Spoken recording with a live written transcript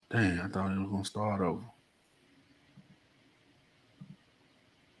Dang, I thought it was gonna start over.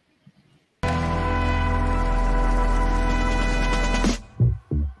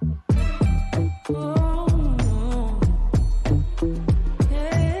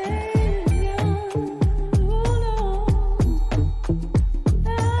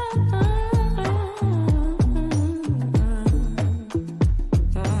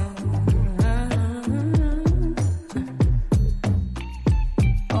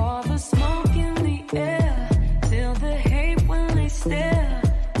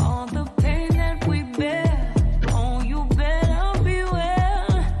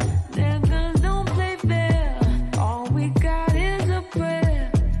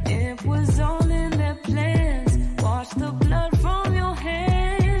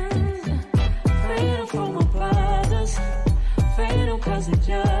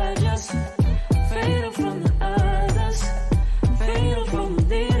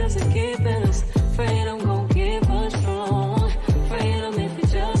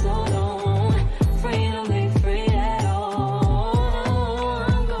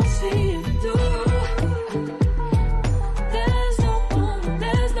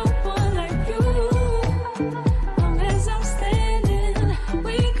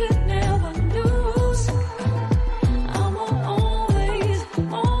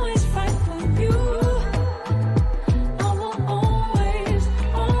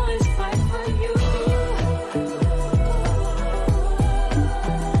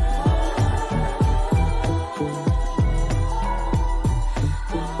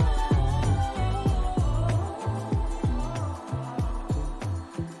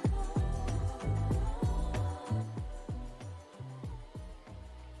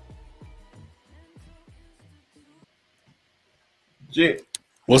 Jit,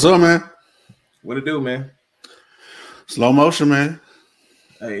 What's up, man? what it do, man? Slow motion, man.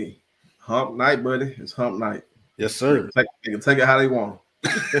 Hey, hump night, buddy. It's hump night. Yes, They sir. can take it how they want.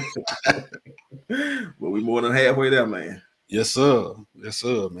 But we more than halfway there, man. Yes, sir. Yes,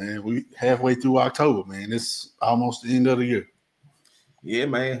 sir, man. We halfway through October, man. It's almost the end of the year. Yeah,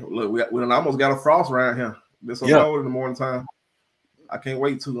 man. Look, we done almost got a frost around here. It's so Yeah. cold in the morning time. I can't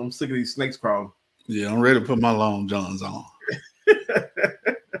wait till I'm sick of these snakes crawling. Yeah, I'm ready to put my long johns on.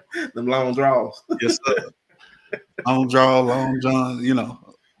 Them long draws. Yes, sir. Long johns,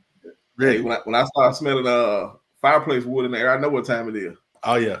 ready. Hey, when I start smelling fireplace wood in the air, I know what time it is.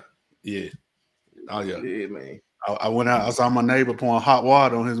 Oh, yeah. Yeah. Oh, yeah. Yeah, man. I went out. I saw my neighbor pouring hot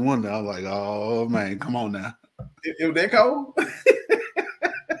water on his window. I was like, oh, man, come on now. It was that cold?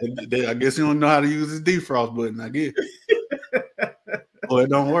 I guess he don't know how to use his defrost button, I guess. Or it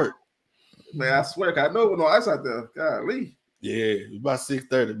don't work. Man, I swear, I know with no ice out there. Golly. Yeah, about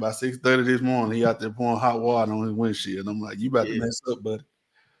 6:30. About 6:30 this morning, he out there pouring hot water on his windshield. I'm like, you about to mess up, buddy.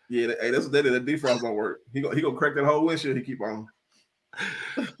 Yeah, hey, that's that defrost don't work. He gonna crack that whole windshield. He keep on.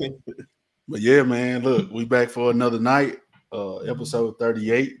 But yeah, man, look, we back for another night. Episode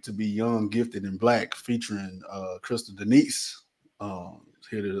 38, To Be Young, Gifted, and Black, featuring Crystal Denise.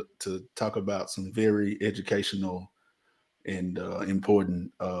 Here to talk about some very educational and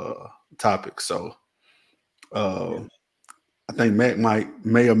important topics. So I think Mac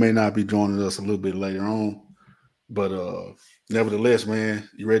may or may not be joining us a little bit later on. But nevertheless, man,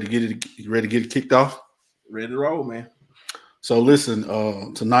 you ready to get it? You ready to get it kicked off? Ready to roll, man. So listen,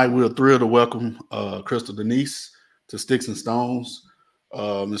 tonight we're thrilled to welcome Crystal Denise to Sticks and Stones.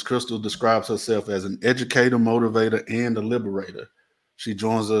 Ms. Crystal describes herself as an educator, motivator, and a liberator. She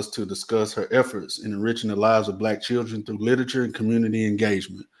joins us to discuss her efforts in enriching the lives of Black children through literature and community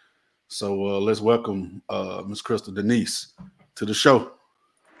engagement. So let's welcome Ms. Crystal Denise to the show.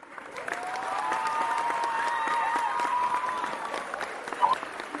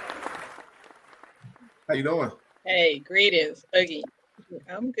 How you doing? Hey, greetings, Oogie.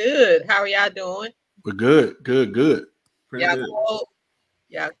 I'm good. How are y'all doing? We're good. Pretty y'all good. cold?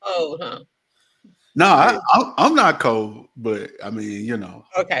 Y'all cold, huh? No, I'm not cold, but I mean,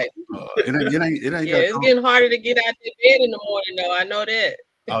 Okay. it ain't. Yeah, it's getting harder to get out the bed in the morning, though. I know that.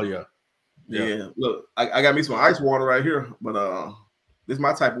 Oh yeah. Look, I got me some ice water right here, but this is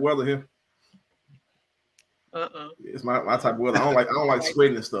my type of weather here. It's my type of weather. I don't like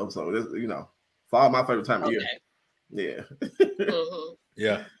sweating and stuff. So this, fall my favorite time of year. Yeah.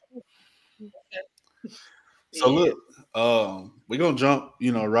 Yeah. So look, we're gonna jump,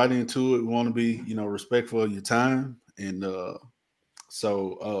 right into it. We want to be, respectful of your time, and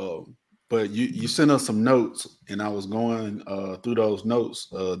but you sent us some notes, and I was going through those notes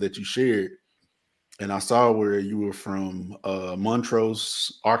that you shared, and I saw where you were from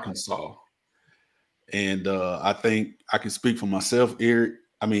Montrose, Arkansas, and I think I can speak for myself, Eric.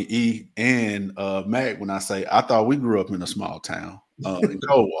 I mean E and Mac, when I say I thought we grew up in a small town in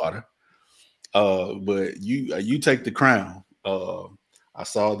Coldwater, but you take the crown. I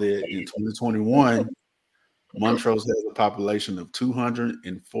saw that in 2021, Montrose has a population of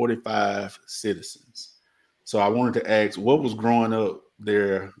 245 citizens. So I wanted to ask, what was growing up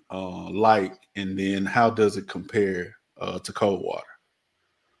there like, and then how does it compare to Coldwater?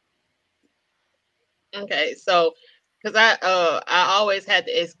 Okay, so because I always had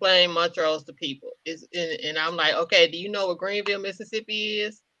to explain Montrose to people. And I'm like, okay, do you know what Greenville, Mississippi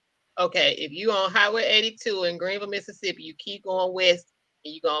is? Okay, if you on Highway 82 in Greenville, Mississippi, you keep going west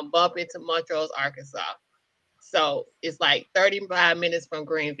and you're gonna bump into Montrose, Arkansas. So it's like 35 minutes from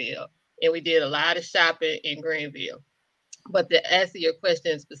Greenville. And we did a lot of shopping in Greenville. But to answer your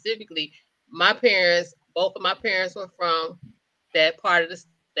question specifically, my parents, both of my parents were from that part of the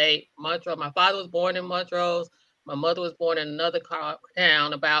state, Montrose. My father was born in Montrose. My mother was born in another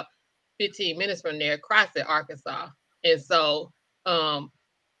town about 15 minutes from there, Crossett, Arkansas. And so,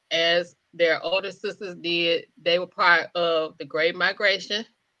 as their older sisters did, they were part of the Great Migration,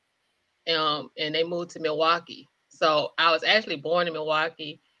 and they moved to Milwaukee. So I was actually born in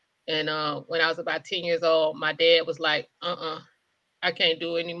Milwaukee, and when I was about 10 years old, my dad was like, I can't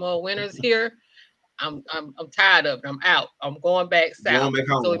do any more winters here. I'm tired of it. I'm out. I'm going back Going south. back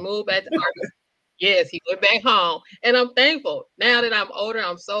So we home. moved back to Arkansas. Yes, he went back home. And I'm thankful. Now that I'm older,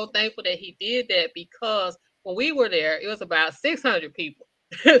 I'm so thankful that he did that, because when we were there, it was about 600 people.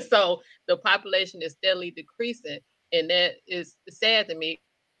 So the population is steadily decreasing. And that is sad to me.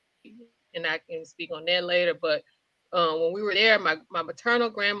 And I can speak on that later. But when we were there, my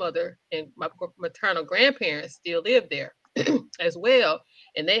maternal grandmother and my maternal grandparents still lived there as well.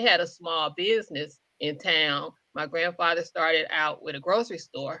 And they had a small business in town. My grandfather started out with a grocery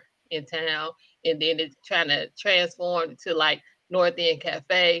store in town, and then it trying to transform to like North End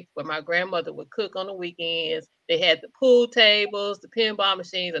Cafe, where my grandmother would cook on the weekends. They had the pool tables, the pinball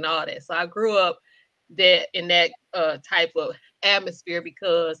machines, and all that. So I grew up that in that type of atmosphere,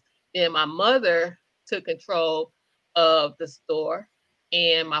 because then my mother took control of the store,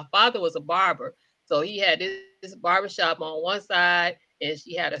 and my father was a barber. So he had this barbershop on one side, and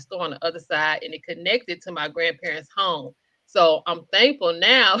she had a store on the other side, and it connected to my grandparents' home. So I'm thankful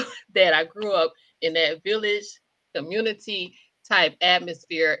now that I grew up in that village community type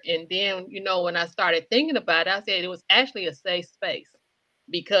atmosphere. And then, when I started thinking about it, I said it was actually a safe space,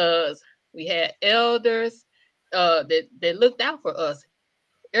 because we had elders that looked out for us.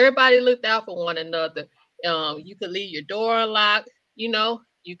 Everybody looked out for one another. You could leave your door unlocked. You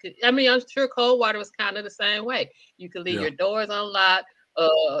could. I mean, I'm sure Coldwater was kind of the same way. You could leave Yeah, your doors unlocked.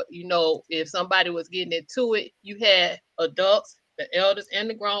 If somebody was getting into it, you had adults, the elders, and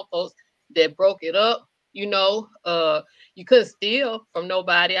the grown folks that broke it up. You couldn't steal from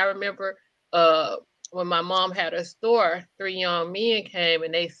nobody. I remember uh, when my mom had a store, three young men came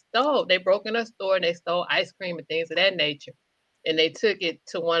and they broke in her store and they stole ice cream and things of that nature. And they took it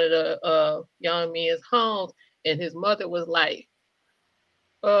to one of the young men's homes, and his mother was like,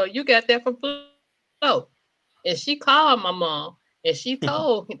 you got that from Flo. And she called my mom and she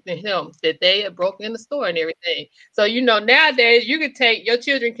told him that they had broken in the store and everything. So, nowadays you can take your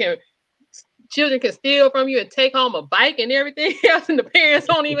children can steal from you and take home a bike and everything else, and the parents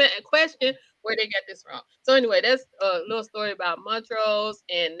don't even question where they got this from. So anyway, that's a little story about Montrose.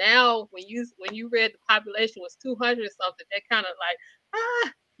 And now when you read the population was 200 or something, that kind of like,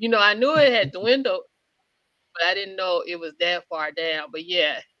 I knew it had dwindled, but I didn't know it was that far down. But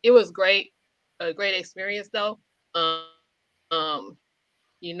yeah, it was great, a great experience though. I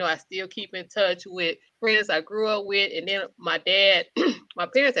still keep in touch with friends I grew up with, and then my dad, my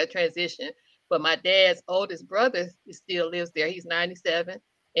parents had transitioned, but my dad's oldest brother still lives there. He's 97,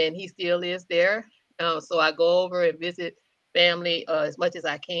 and he still lives there. So I go over and visit family as much as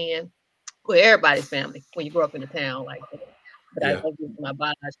I can. Well, everybody's family when you grow up in a town like that. But I yeah. go visit my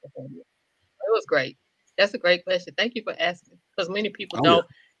biological family. It was great. That's a great question. Thank you for asking, because many people Oh yeah. don't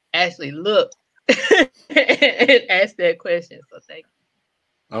actually look and ask that question. So thank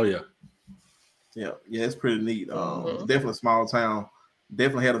Oh yeah. Yeah, yeah, it's pretty neat. you. Hmm. Definitely a small town.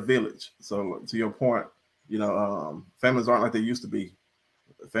 Definitely had a village. So to your point, families aren't like they used to be.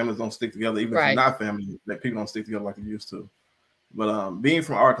 Families don't stick together, even if you're Right. not family. That people don't stick together like they used to. But being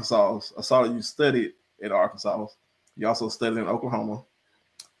from Arkansas, I saw that you studied in Arkansas. You also studied in Oklahoma,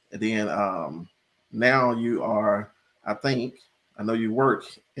 and then now you are. I think I know you work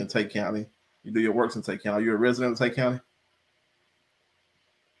in Tate County. You do your works in Tate County. Are you a resident of Tate County?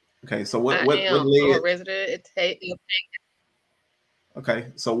 Okay, so I what am. I'm a led? resident at Tate.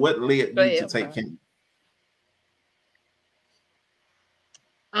 Okay, so what led Go you to ahead. I'm Tate sorry. County?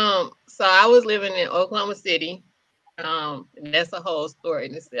 So I was living in Oklahoma City. And that's a whole story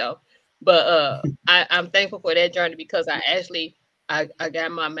in itself. But I'm thankful for that journey because I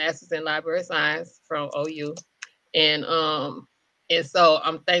got my master's in library science from OU. And and so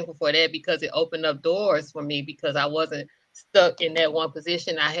I'm thankful for that because it opened up doors for me because I wasn't stuck in that one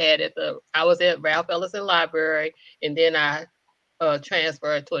position I was at Ralph Ellison Library, and then I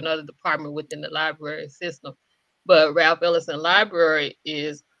transferred to another department within the library system. But Ralph Ellison Library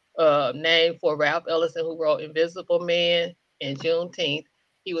is named for Ralph Ellison, who wrote Invisible Man and Juneteenth.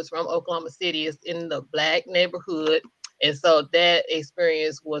 He was from Oklahoma City. It's in the black neighborhood. And so that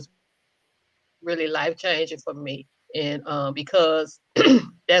experience was really life changing for me. And because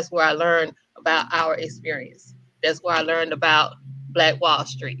that's where I learned about our experience. That's where I learned about Black Wall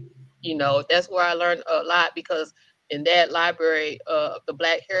Street. That's where I learned a lot because in that library, the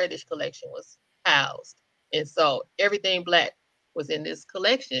Black Heritage Collection was housed. And so everything Black was in this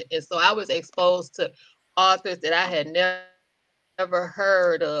collection. And so I was exposed to authors that I had never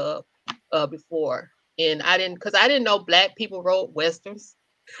heard of before. And because I didn't know Black people wrote Westerns.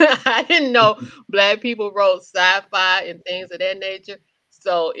 I didn't know Black people wrote sci-fi and things of that nature.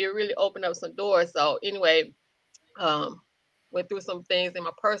 So it really opened up some doors. So anyway, um, went through some things in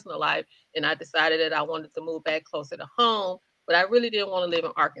my personal life, and I decided that I wanted to move back closer to home, but I really didn't want to live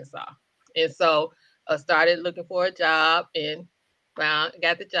in Arkansas. And so I started looking for a job and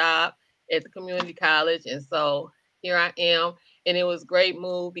got the job at the community college. And so here I am. And it was a great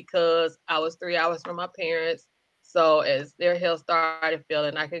move because I was 3 hours from my parents. So as their health started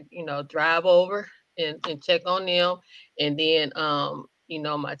failing, I could, drive over and check on them. And then,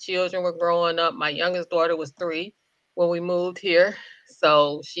 my children were growing up. My youngest daughter was 3 when we moved here.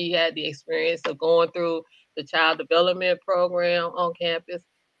 So she had the experience of going through the child development program on campus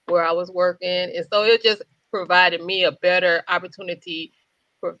where I was working. And so it just provided me a better opportunity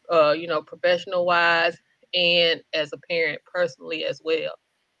for, professional wise and as a parent personally as well.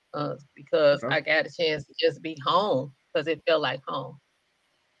 Because Okay. I got a chance to just be home because it felt like home.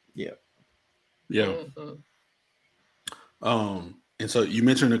 Yeah. Yeah. Hmm. And so you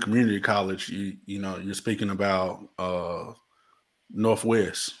mentioned the community college. You're speaking about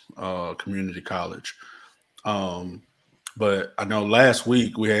Northwest Community College. Um, but I know last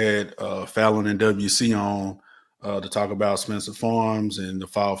week we had Fallon and WC on to talk about Spencer Farms and the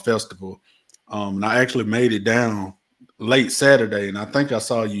Fall Festival. And I actually made it down late Saturday, and I think I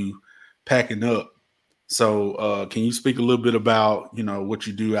saw you packing up. So, can you speak a little bit about what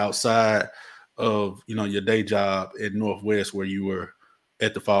you do outside of your day job at Northwest, where you were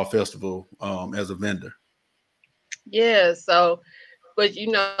at the Fall Festival as a vendor? Yeah. So, but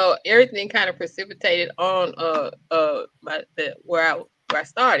everything kind of precipitated on where I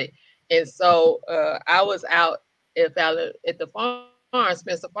started. And so I was out at the farm,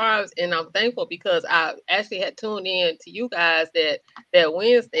 Spencer Farms, and I'm thankful because I actually had tuned in to you guys that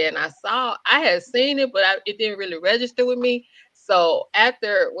Wednesday, and I had seen it, but it didn't really register with me. So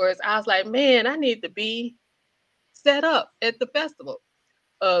afterwards I was like, man, I need to be set up at the festival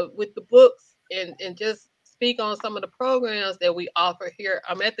with the books and just speak on some of the programs that we offer here.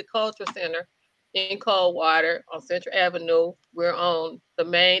 I'm at the Culture Center in Coldwater on Central Avenue. We're on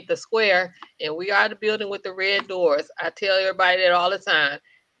the square, and we are the building with the red doors. I tell everybody that all the time.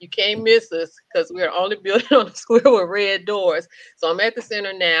 You can't miss us because we're the only building on the square with red doors. So I'm at the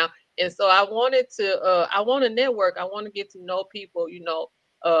center now. And so I want to network. I want to get to know people.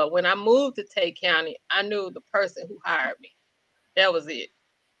 When I moved to Tate County, I knew the person who hired me. That was it.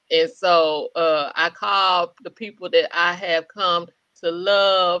 And so I call the people that I have come to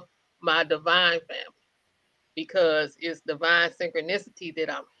love my divine family because it's divine synchronicity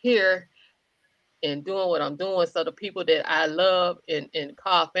that I'm here and doing what I'm doing. So the people that I love and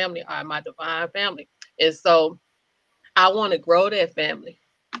call family are my divine family. And so I want to grow that family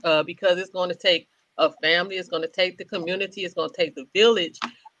because it's going to take a family, it's going to take the community, it's going to take the village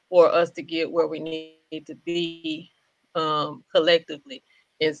for us to get where we need to be collectively.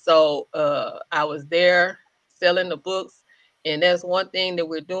 And so I was there selling the books, and that's one thing that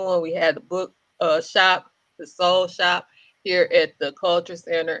we're doing. We had the book shop, the soul shop here at the Culture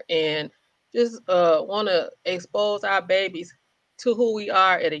Center, and just want to expose our babies to who we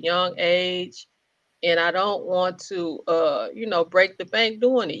are at a young age. And I don't want to break the bank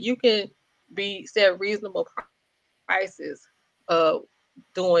doing it. You can be set reasonable prices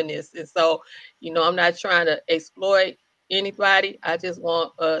doing this. And so, I'm not trying to exploit anybody. I just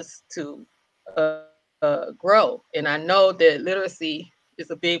want us to grow. And I know that literacy is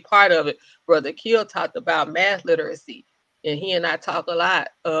a big part of it. Brother Keel talked about math literacy, and he and I talk a lot.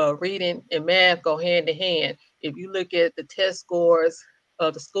 Reading and math go hand in hand. If you look at the test scores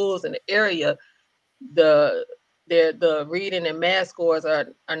of the schools in the area, the the reading and math scores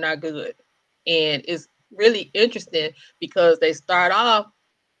are not good, and it's really interesting because they start off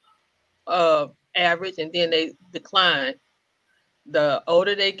average and then they decline. The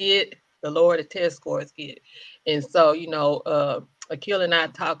older they get, the lower the test scores get. And so, Akil and I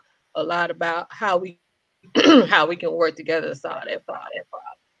talk a lot about how we how we can work together to solve that problem.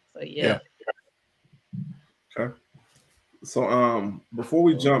 So yeah. Yeah. Okay. So before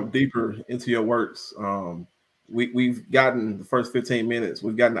we jump deeper into your works, we've gotten the first 15 minutes,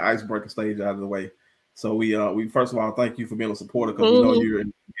 we've gotten the icebreaker stage out of the way. So we first of all thank you for being a supporter, because we know Mhm. you're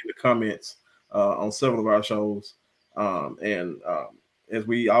in the comments on several of our shows. And as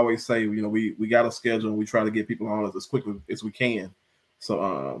we always say, we got a schedule and we try to get people on as quickly as we can.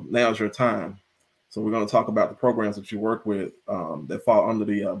 So now's your time. So we're going to talk about the programs that you work with that fall under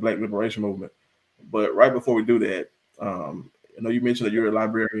the Black Liberation Movement. But right before we do that, I know you mentioned that you're a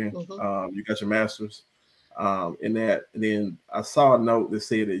librarian. Mhm. You got your master's in that. And then I saw a note that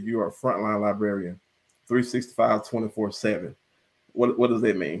said that you are a frontline librarian, 365, 24/7. What does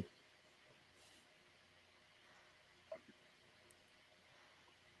that mean?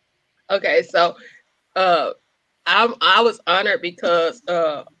 Okay, so uh I was honored because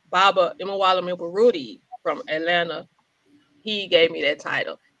Baba Imawala Rudy from Atlanta, he gave me that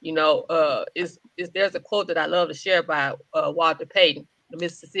title. Is there's a quote that I love to share by Walter Payton, the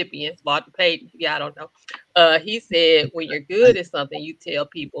Mississippian. Walter Payton, yeah, I don't know. He said, when you're good at something, you tell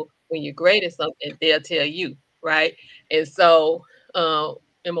people. When you're great at something, they'll tell you, right? And so, uh,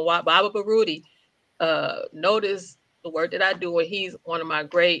 Baba Baruti noticed the work that I do, and he's one of my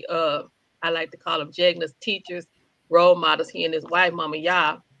great, I like to call him Jegna's teachers, role models. He and his wife, Mama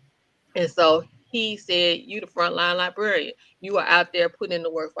Yah, and so he said, "You the frontline librarian. You are out there putting in the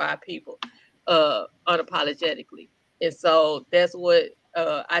work for our people, unapologetically." And so that's what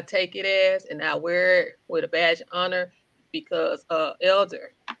I take it as, and I wear it with a badge of honor because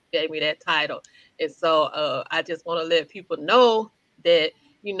Elder gave me that title. And so I just want to let people know that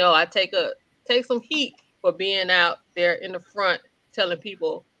I take some heat for being out there in the front, telling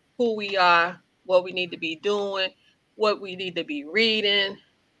people who we are, what we need to be doing, what we need to be reading,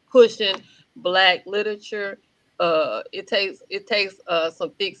 pushing black literature. It takes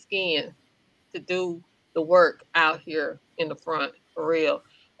some thick skin to do the work out here in the front for real.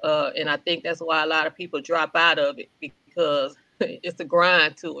 And I think that's why a lot of people drop out of it because it's a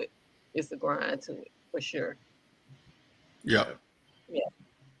grind to it. It's a grind to it for sure. Yeah. Yeah.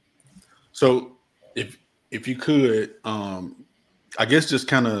 So if you could, I guess just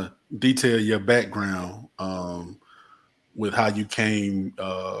kind of detail your background with how you came,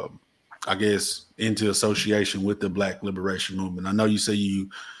 I guess, into association with the Black Liberation Movement. I know you say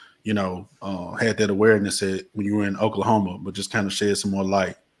had that awareness when you were in Oklahoma, but just kind of shed some more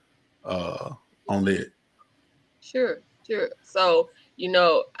light uh, on that. Sure, sure. So,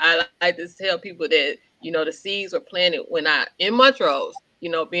 I like to tell people that, the seeds were planted when I in Montrose,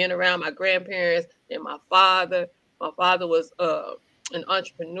 being around my grandparents and my father. My father was an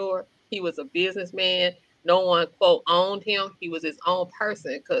entrepreneur. He was a businessman. No one quote owned him. He was his own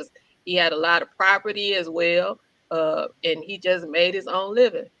person because he had a lot of property as well. And he just made his own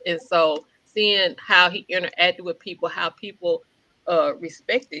living. And so seeing how he interacted with people, how people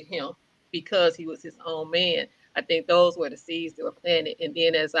respected him because he was his own man. I think those were the seeds that were planted. And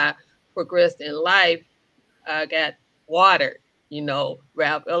then as I progressed in life, I got watered.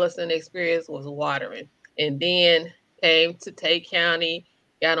 Ralph Ellison experience was watering. And then came to Tate County,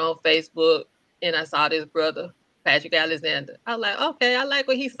 got on Facebook, and I saw this brother, Patrick Alexander. I was like, okay, I like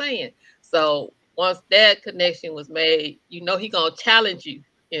what he's saying. So once that connection was made, he gonna challenge you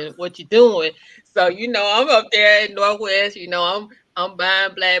in what you're doing. So I'm up there in Northwest. I'm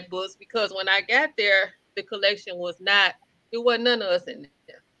buying black books because when I got there, the collection was not. It wasn't none of us in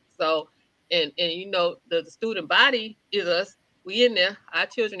there. So and the student body is us. We in there, our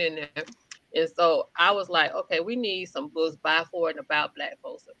children in there. And so I was like, okay, we need some books by, for, and about black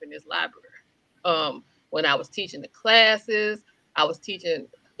folks up in this library. When I was teaching the classes, I was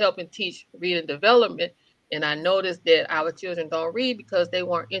helping teach reading development, and I noticed that our children don't read because they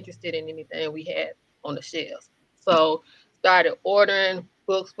weren't interested in anything we had on the shelves. So started ordering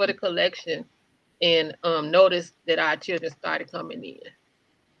books for the collection, and noticed that our children started coming in,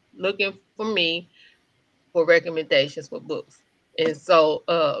 looking for me for recommendations for books. And so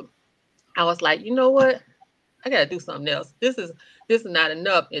I was like, you know what? I gotta do something else. This is not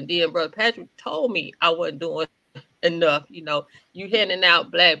enough. And then Brother Patrick told me I wasn't doing enough. You handing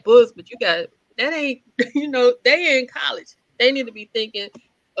out black books, but that ain't they in college. They need to be thinking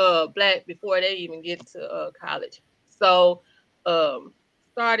black before they even get to college. So um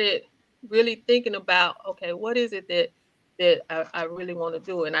started really thinking about, okay, what is it that I really want to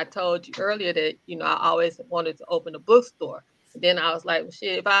do? And I told you earlier that, I always wanted to open a bookstore. And then I was like, well,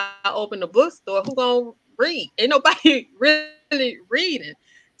 shit, if I open a bookstore, who gonna read? Ain't nobody really reading.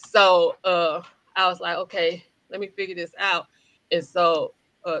 So I was like, okay, let me figure this out. And so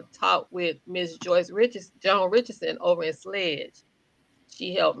talked with Miss Joan Richardson over in Sledge.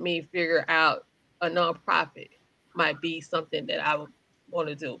 She helped me figure out a nonprofit might be something that I would want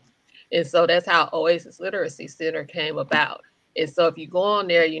to do. And so that's how Oasis Literacy Center came about. And so if you go on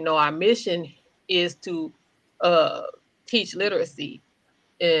there, our mission is to uh, teach literacy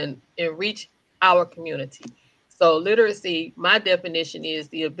and reach our community. So literacy, my definition is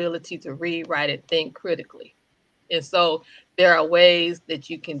the ability to read, write, and think critically. And so there are ways that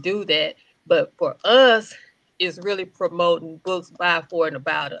you can do that. But for us, it's really promoting books by, for, and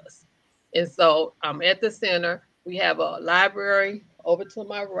about us. And so I'm at the center. We have a library over to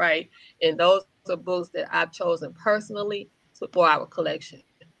my right, and those are books that I've chosen personally for our collection.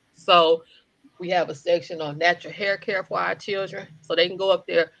 So we have a section on natural hair care for our children, so they can go up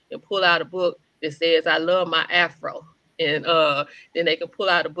there and pull out a book that says "I love my afro," and then they can pull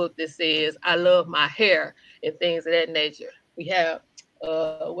out a book that says "I love my hair" and things of that nature. We have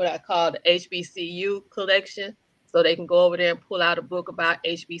what I call the HBCU collection, so they can go over there and pull out a book about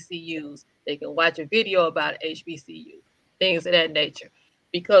HBCUs. They can watch a video about HBCU, things of that nature.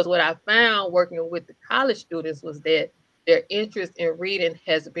 Because what I found working with the college students was that their interest in reading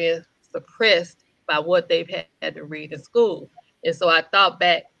has been suppressed by what they've had to read in school. And so I thought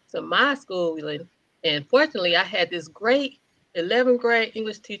back to my schooling, and fortunately, I had this great 11th grade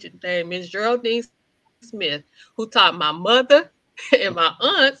English teacher named Miss Geraldine Smith, who taught my mother and my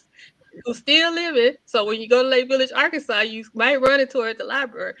aunts who still living. So when you go to Lake Village, Arkansas, you might run into her at the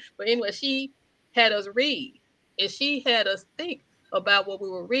library. But anyway, she had us read and she had us think about what we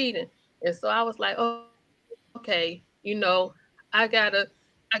were reading. And so I was like, okay, I gotta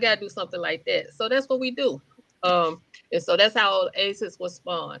do something like that. So that's what we do. And so that's how ACES was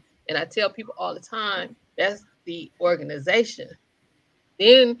spawned. And I tell people all the time, that's the organization.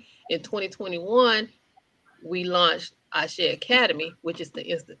 Then in 2021, we launched Ashe Academy, which is the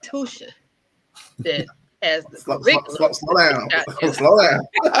institution that has the curriculum Slow to teach down. our children. Slow down.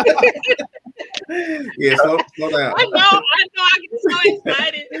 Yeah, slow down. I get so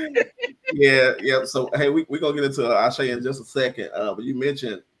excited. Yeah. So hey, we gonna get into Ashe in just a second. But you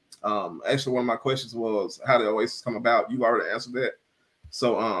mentioned actually one of my questions was how did Oasis come about? You already answered that.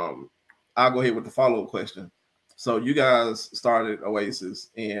 So I'll go ahead with the follow-up question. So you guys started Oasis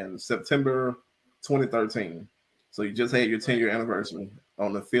in September 2013. So you just had your 10-year Right, anniversary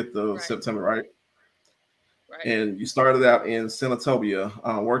on the 5th of right, September, right? right, And you started out in Senatobia,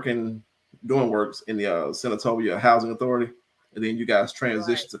 doing works in the Senatobia Housing Authority, and then you guys transitioned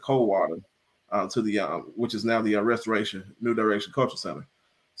right. to Coldwater, to the which is now the Restoration New Direction Culture Center.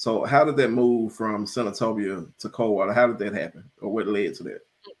 So, how did that move from Senatobia to Coldwater? How did that happen, or what led to that?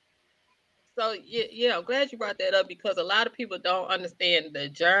 So yeah, I'm glad you brought that up because a lot of people don't understand the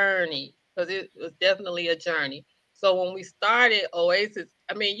journey because it was definitely a journey. So when we started Oasis,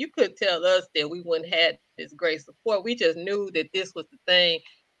 I mean, you could tell us that we wouldn't have this great support. We just knew that this was the thing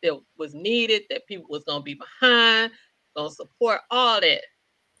that was needed, that people was gonna be behind, gonna support all that.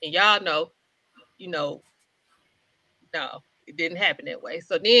 And y'all know, you know, no, it didn't happen that way.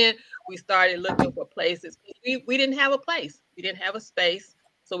 So then we started looking for places. We didn't have a place. We didn't have a space.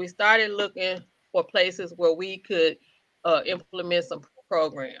 So we started looking for places where we could implement some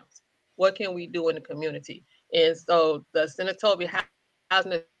programs. What can we do in the community? And so the Senatobia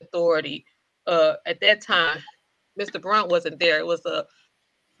Housing Authority, at that time, Mr. Brunt wasn't there. It was the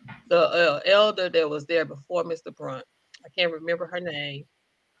elder that was there before Mr. Brunt. I can't remember her name,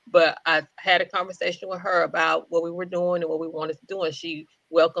 but I had a conversation with her about what we were doing and what we wanted to do, and she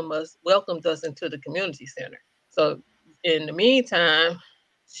welcomed us into the community center. So in the meantime,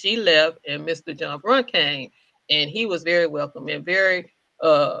 she left, and Mr. John Brunt came, and he was very welcome and very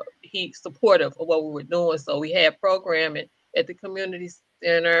he supportive of what we were doing. So we had programming at the community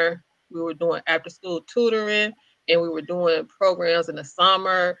center. We were doing after school tutoring, and we were doing programs in the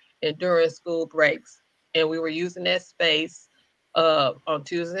summer and during school breaks, and we were using that space on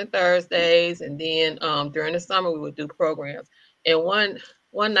Tuesdays and Thursdays, and then during the summer we would do programs. And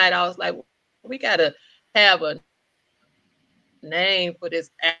one night I was like, we gotta have a name for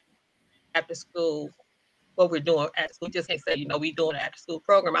this after school. What we're doing after school. We just can't say, we doing an after school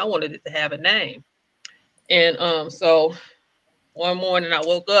program. I wanted it to have a name. And so one morning I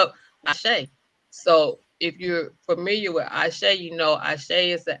woke up with Ashe. So if you're familiar with Ashe, Ashe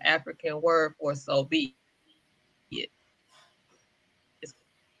is the African word for so be it. It's kind of like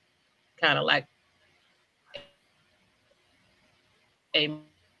kind of like amen,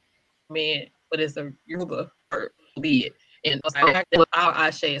 but it's a Yoruba word, be it. And that's what our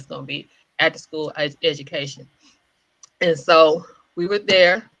Ashe is going to be, after school education. And so we were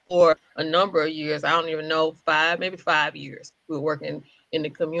there for a number of years. I don't even know, maybe 5 years. We were working in the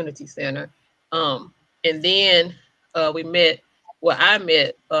community center. And then we met, well, I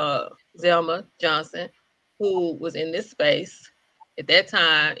met Zelma Johnson, who was in this space. At that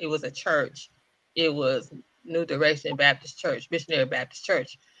time, it was a church. It was New Direction Baptist Church, Missionary Baptist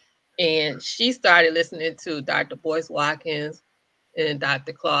Church. And she started listening to Dr. Boyce Watkins and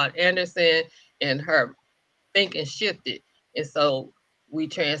Dr. Claude Anderson, and her thinking shifted. And so we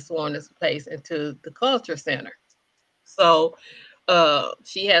transformed this place into the culture center. So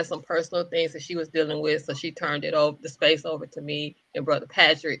she had some personal things that she was dealing with. So she turned it over, the space over to me and Brother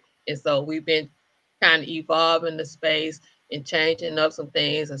Patrick. And so we've been kind of evolving the space and changing up some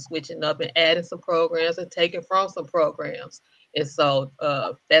things and switching up and adding some programs and taking from some programs. And so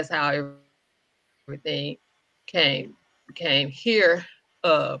that's how everything came here.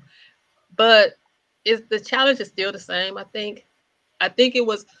 But the challenge is still the same, I think. I think it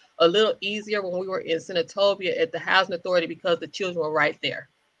was a little easier when we were in Senatobia at the housing authority because the children were right there.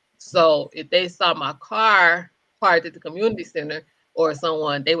 So if they saw my car parked at the community center or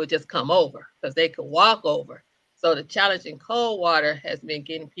someone, they would just come over because they could walk over. So the challenge in Coldwater has been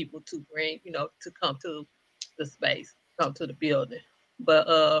getting people to bring, to come to the space, come to the building. But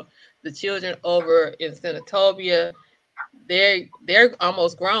the children over in Senatobia, they're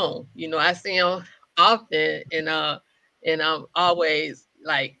almost grown. I see them often, and I'm always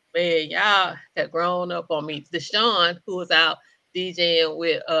like, man, y'all have grown up on me. Deshaun, who was out DJing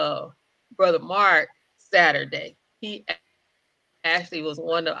with Brother Mark Saturday, he actually was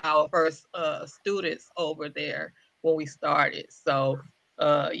one of our first students over there when we started. So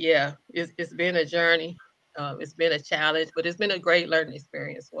yeah, it's been a journey. It's been a challenge, but it's been a great learning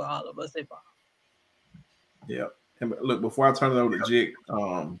experience for all of us involved. Yeah. And look, before I turn it over to Jig,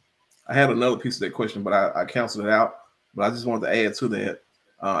 I had another piece of that question, but I canceled it out. But I just wanted to add to that.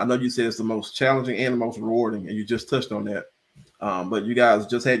 I know you said it's the most challenging and the most rewarding, and you just touched on that. But you guys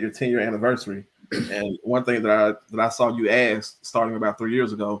just had your 10-year anniversary, and one thing that I saw you ask starting about 3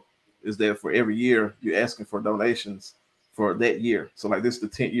 years ago is that for every year you're asking for donations for that year. So like this is the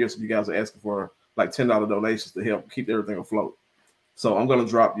 10th year, so you guys are asking for like $10 donations to help keep everything afloat. So I'm going to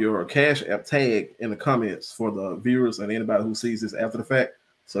drop your Cash App tag in the comments for the viewers and anybody who sees this after the fact,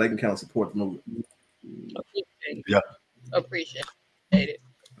 so they can kind of support the movement. Yeah. Appreciate it.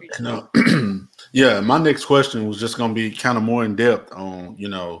 Appreciate it. Yeah, my next question was just going to be kind of more in depth on,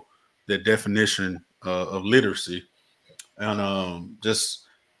 the definition of literacy, and just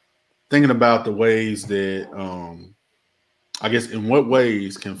thinking about the ways that, I guess, in what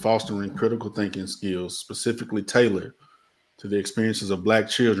ways can fostering critical thinking skills specifically tailored to the experiences of Black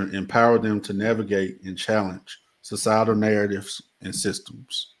children empower them to navigate and challenge societal narratives and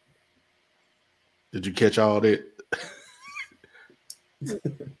systems? Did you catch all that?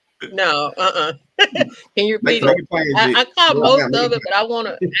 No, Can you Make repeat it? it plain, I, Jig. I caught Slow most down, make of it it, but I want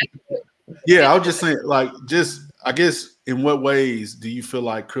to. Yeah, I was just saying, like, just I guess, in what ways do you feel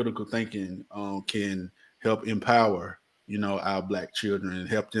like critical thinking can help empower, our Black children and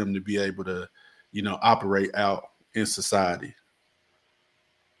help them to be able to, operate out in society?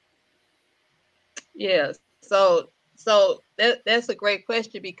 Yeah. So that's a great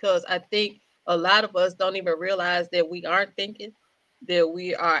question because I think a lot of us don't even realize that we aren't thinking, that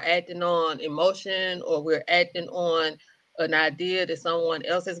we are acting on emotion or we're acting on an idea that someone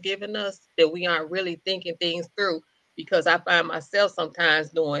else has given us, that we aren't really thinking things through, because I find myself sometimes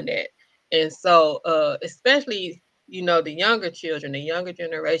doing that. And so especially, the younger children, the younger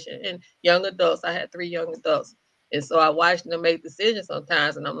generation and young adults. I had 3 young adults. And so I watched them make decisions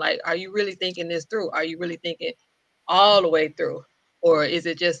sometimes, and I'm like, are you really thinking this through? Are you really thinking all the way through? Or is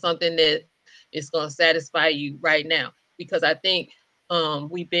it just something that is going to satisfy you right now? Because I think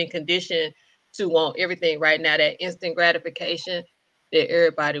we've been conditioned to want everything right now, that instant gratification that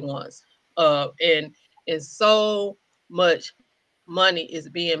everybody wants. And so much money is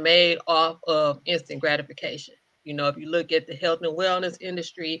being made off of instant gratification. If you look at the health and wellness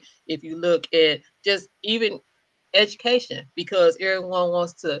industry, if you look at just even education, because everyone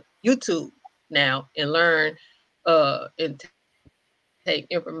wants to YouTube now and learn and take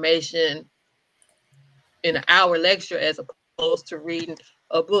information in an hour lecture as opposed to reading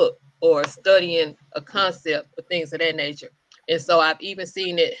a book or studying a concept or things of that nature. And so I've even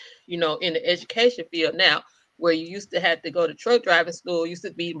seen it, in the education field now, where you used to have to go to truck driving school, used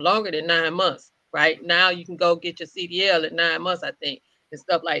to be longer than 9 months. Right now, you can go get your CDL in 9 months, I think. and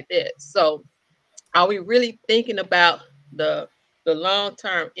stuff like that. So are we really thinking about the the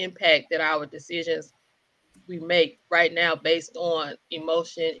long-term impact that our decisions we make right now based on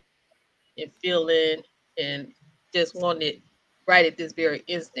emotion and feeling and just wanting it right at this very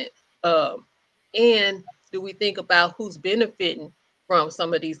instant? Um, and do we think about who's benefiting from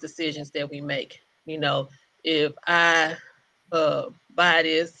some of these decisions that we make? You know, if I buy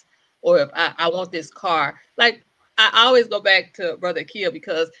this, or if I want this car, like I always go back to Brother Kia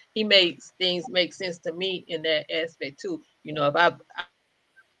because he makes things make sense to me in that aspect too. You know, if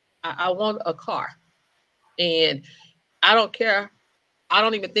I want a car and I don't care, I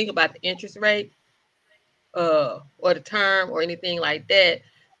don't even think about the interest rate or the term or anything like that.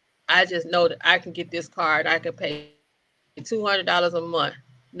 I just know that I can get this car and I can pay $200 a month,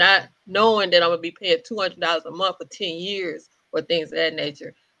 not knowing that I'm gonna be paying $200 a month for 10 years or things of that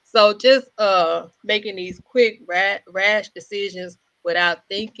nature. So just making these quick rash decisions without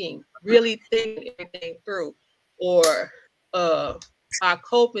thinking, really thinking everything through, or uh, our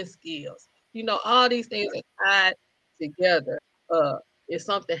coping skills. You know, all these things are tied together. Uh, if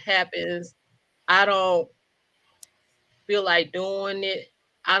something happens, I don't feel like doing it.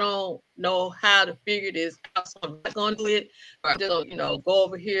 I don't know how to figure this out, so I'm not gonna do it, or I'm just gonna, go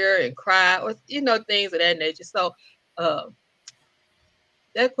over here and cry, or things of that nature. So, uh,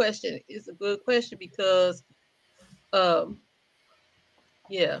 that question is a good question because, um,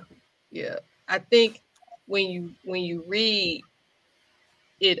 yeah, yeah, I think when you read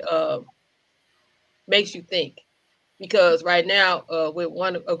it, makes you think because right now, with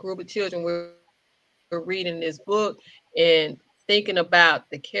a group of children, we're reading this book and thinking about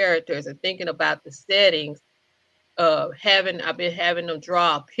the characters and thinking about the settings. I've been having them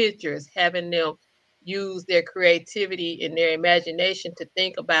draw pictures, having them use their creativity and their imagination to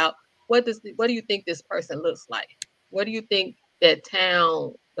think about what do you think this person looks like? What do you think that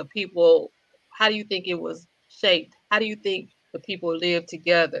town, the people, how do you think it was shaped? How do you think the people lived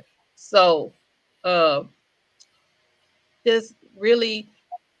together? So, uh, just really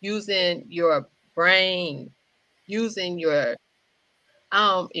using your brain, using your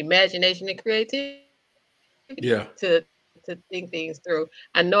imagination and creativity Yeah. to think things through.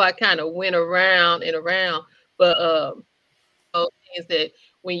 I know I kind of went around and around, but those things that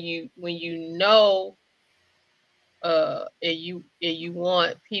when you know and you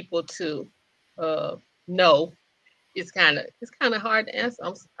want people to know, it's kind of hard to answer.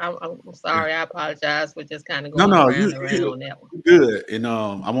 I'm Yeah. sorry. I apologize for just kind of No, going no, around and around on that one. you good. And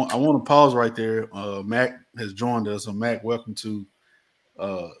I want to pause right there. Mac has joined us. So Mac,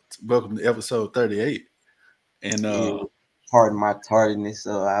 uh welcome to episode 38. And Yeah, pardon my tardiness.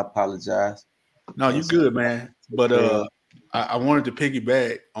 I apologize. no, you So good, man. But well, I wanted to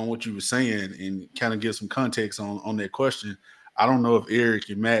piggyback on what you were saying and kind of give some context on that question. I don't know if Eric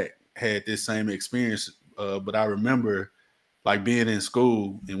and Matt had this same experience, but I remember like being in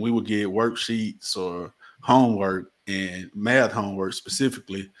school and we would get worksheets or homework and math homework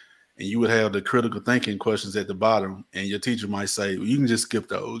specifically, and you would have the critical thinking questions at the bottom, and your teacher might say, well, you can just skip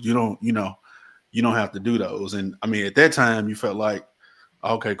those. You don't have to do those. And I mean, at that time, you felt like,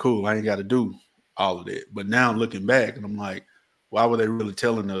 okay, cool, I ain't got to do all of that. But now I'm looking back and I'm like, why were they really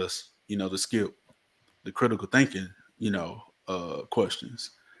telling us, to skip the critical thinking,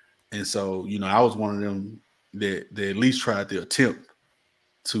 questions? And so, I was one of them that at least tried to attempt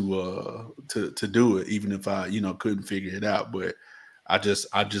to do it, even if I, couldn't figure it out. But I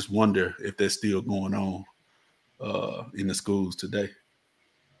just wonder if that's still going on in the schools today.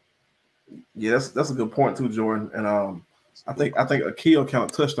 Yeah, that's a good point too, Jordan. And I think Akil kind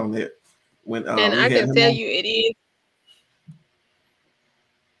of touched on that when And we I had can him tell on. you, it is.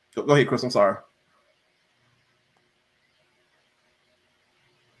 Go ahead, Chris. I'm sorry.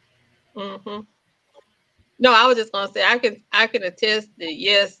 Mhm. No, I was just gonna say I can attest that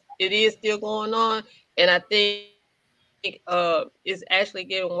yes, it is still going on, and I think it's actually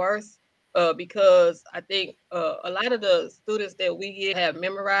getting worse because I think a lot of the students that we get have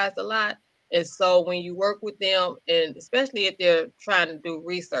memorized a lot, and so when you work with them, and especially if they're trying to do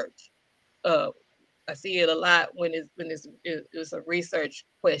research, uh, I see it a lot when it's a research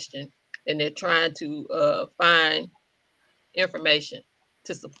question and they're trying to find information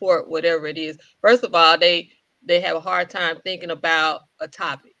to support whatever it is. First of all, they have a hard time thinking about a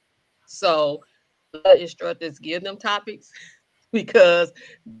topic. So a lot of instructors give them topics because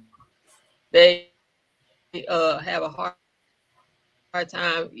they have a hard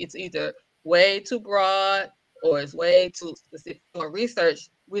time. It's either way too broad or it's way too specific. When we're doing research,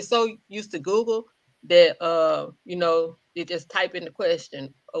 we're so used to Google that they just type in the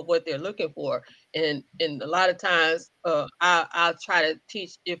question what they're looking for. And a lot of times I'll try to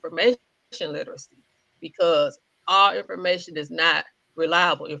teach information literacy because all information is not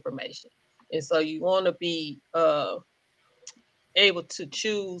reliable information. And so you want to be able to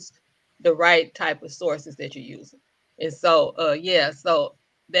choose the right type of sources that you're using. And so yeah, so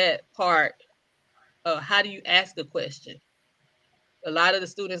that part, how do you ask a question? A lot of the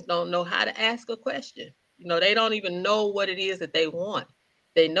students don't know how to ask a question. They don't even know what it is that they want.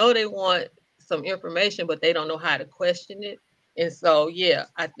 They know they want some information, but they don't know how to question it. And so, yeah,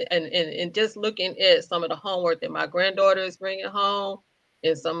 and just looking at some of the homework that my granddaughter is bringing home,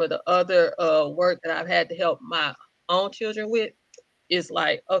 and some of the other work that I've had to help my own children with, it's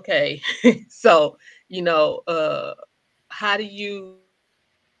like, okay, so how do you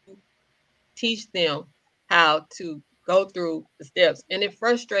teach them how to go through the steps? And it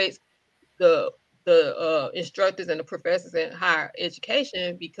frustrates the instructors and the professors in higher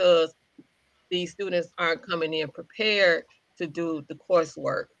education because these students aren't coming in prepared to do the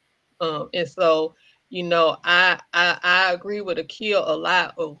coursework. And so, I agree with Akil a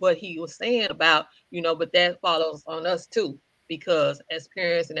lot of what he was saying about, but that follows on us too, because as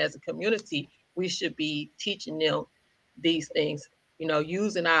parents and as a community, we should be teaching them these things,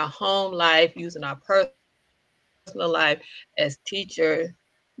 using our home life, using our personal life as teacher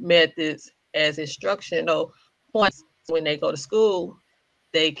methods, as instructional points. So when they go to school,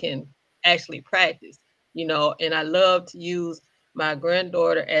 they can actually practice, and I love to use my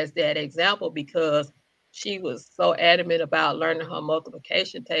granddaughter as that example because she was so adamant about learning her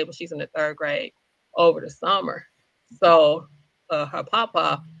multiplication table. She's in the third grade over the summer. So her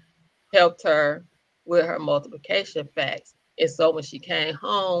papa helped her with her multiplication facts. And so when she came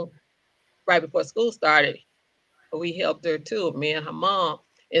home right before school started, we helped her too, me and her mom.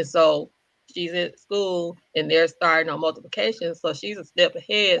 And so she's at school and they're starting on multiplication. So she's a step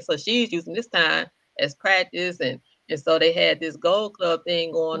ahead. So she's using this time as practice. And so they had this gold club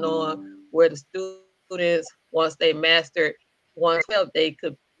thing going on where the students, once they mastered 112, they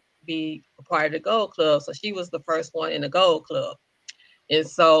could be a part of the gold club. So she was the first one in the gold club. And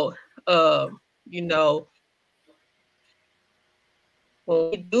so, you know,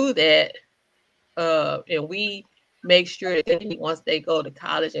 when we do that, and we make sure that once they go to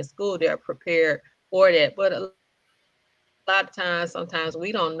college and school, they're prepared for that. But a lot of times, sometimes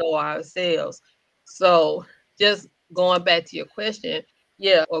we don't know ourselves. So just going back to your question,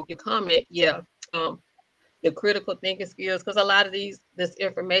 yeah, or your comment, yeah, um, the critical thinking skills, because a lot of this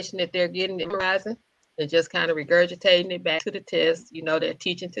information that they're getting, they're memorizing and just kind of regurgitating it back to the test. They're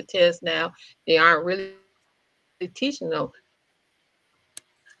teaching to test now. They aren't really teaching them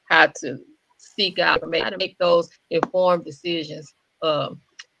how to seek out information, how to make those informed decisions,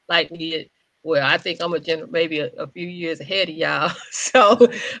 like we did. Well, I think I'm maybe a few years ahead of y'all. So,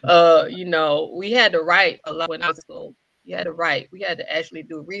 we had to write a lot when I was in school. You had to write. We had to actually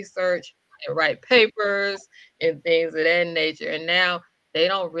do research and write papers and things of that nature. And now they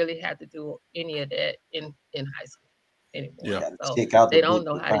don't really have to do any of that in high school anymore. Yeah. Got to So check out the they don't book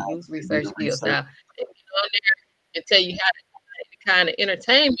know to how to find use to do research the skills research. now. They get on there and tell you how to any kind of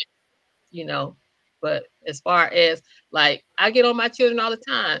entertainment, you know. But as far as like, I get on my children all the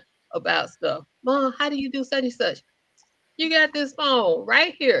time about stuff. Mom, how do you do such and such? You got this phone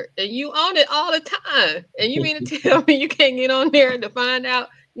right here, and you own it all the time. And you mean to tell me you can't get on there to find out,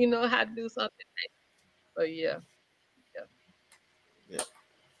 how to do something? So yeah, yeah. Yeah.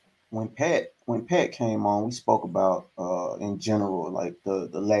 When Pat came on, we spoke about in general like the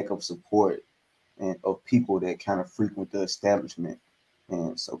lack of support and of people that kind of frequent the establishment.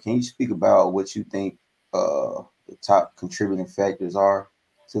 And so, can you speak about what you think the top contributing factors are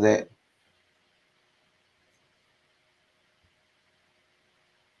to that?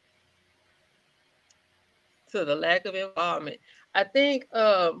 To the lack of involvement, I think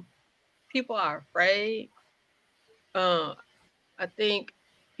people are afraid. Uh, I think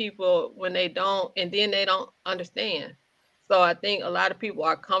people when they don't, and then they don't understand. So I think a lot of people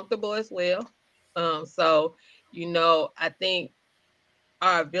are comfortable as well. So I think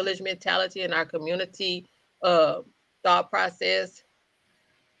our village mentality and our community uh, thought process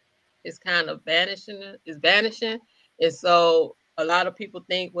is kind of vanishing. And so a lot of people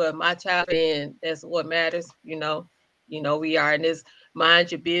think, well, my child, and that's what matters. We are in this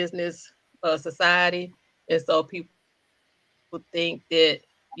mind your business society, and so people think that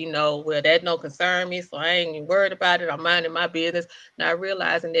well, that don't concern me, so I ain't even worried about it. I'm minding my business, not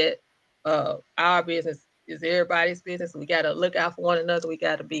realizing that our business is everybody's business. We got to look out for one another. We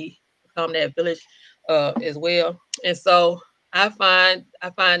got to become that village as well. And so I find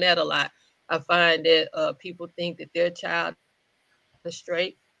that a lot. I find that people think that their child is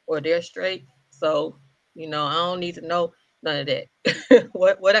straight. or they're straight. So, I don't need to know none of that.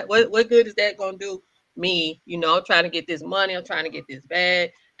 What good is that gonna do me? I'm trying to get this money, I'm trying to get this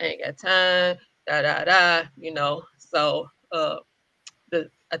bag, I ain't got time, da da da. So the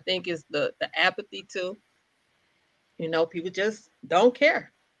I think it's the apathy too. People just don't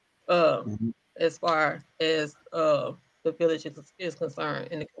care. Mhm. As far as the village is concerned,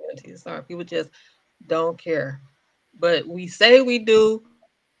 and the community is concerned, people just don't care. But we say we do,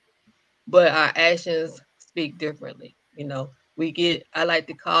 but our actions speak differently. We get, I like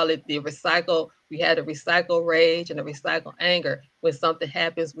to call it the recycle. We had a recycle rage and a recycle anger. When something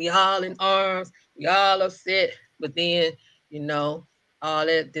happens, we all in arms, we all upset, but then, you know, all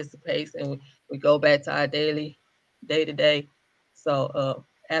that dissipates and we go back to our daily day to day. So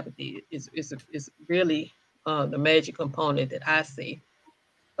apathy is really the major component that I see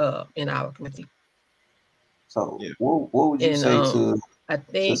in our community. So, Yeah. what would you And say I to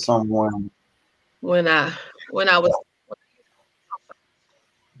think someone? when I was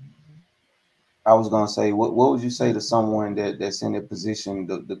I was gonna say, what would you say to someone that's in a position,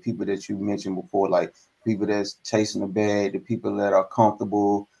 the people that you mentioned before, like people that's chasing the bag, the people that are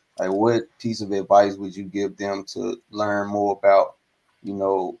comfortable, like what piece of advice would you give them to learn more about, you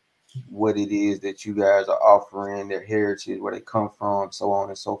know, what it is that you guys are offering, their heritage, where they come from, so on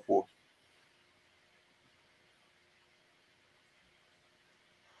and so forth.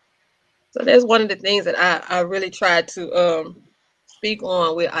 So that's one of the things that I really try to speak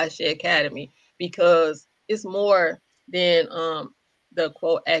on with Ashe Academy because it's more than the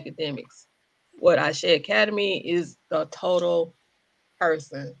quote academics. What Ashe Academy is the total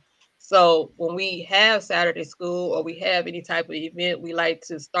person. So when we have Saturday school or we have any type of event, we like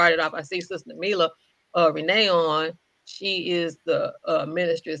to start it off. I see Sister Mila Renee on. She is the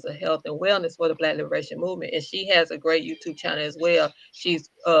Ministress of Health and Wellness for the Black Liberation Movement, and she has a great YouTube channel as well. She's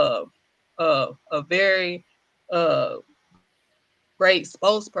a very great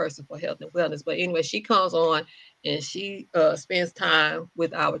spokesperson for health and wellness. But anyway, she comes on and she spends time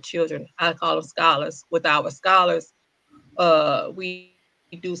with our children. I call them scholars. With our scholars, we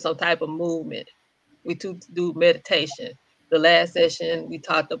do some type of movement. We do meditation. The last session we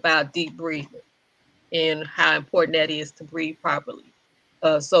talked about deep breathing and how important that is to breathe properly.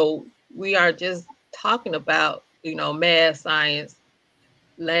 So we are just talking about math, science,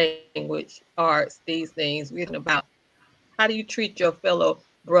 language, arts, these things. We're talking about how do you treat your fellow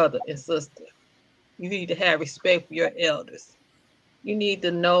brother and sister. You need to have respect for your elders. You need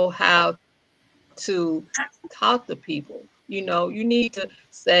to know how to talk to people. You need to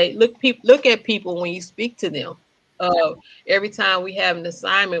say, look at people when you speak to them. Every time we have an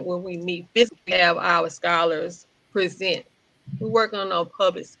assignment, when we meet physically, we have our scholars present. We're working on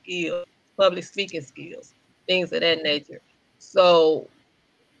public skills, public speaking skills, things of that nature. So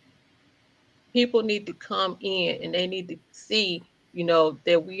people need to come in and they need to see,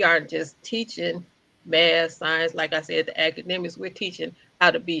 that we aren't just teaching math, science, like I said, the academics, we're teaching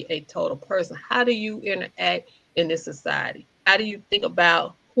how to be a total person. How do you interact in this society? How do you think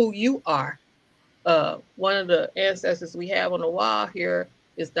about who you are? One of the ancestors we have on the wall here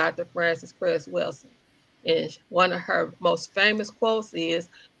is Dr. Frances Cress Wilson. And one of her most famous quotes is,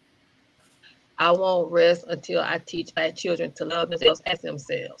 I won't rest until I teach black children to love themselves as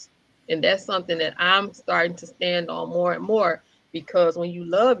themselves. And that's something that I'm starting to stand on more and more because when you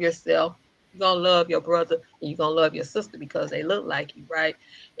love yourself, you're going to love your brother and you're going to love your sister because they look like you, right?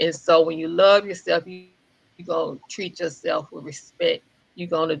 And so when you love yourself, you're going to treat yourself with respect. You're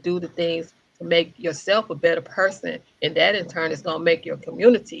going to do the things to make yourself a better person. And that in turn is going to make your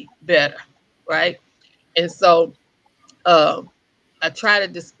community better, right? And so um, I try to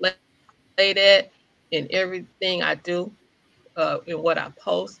display that in everything I do, in what I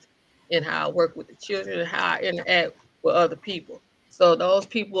post, and how I work with the children, and how I interact with other people. So those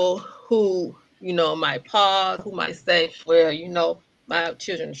people who might pause, who might say, "Well, my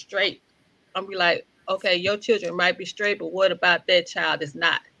children are straight," I'm be like, "Okay, your children might be straight, but what about that child is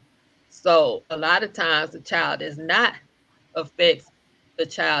not?" So a lot of times the child is not affects the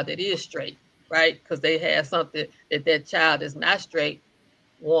child that is straight, right? Because they have something that child is not straight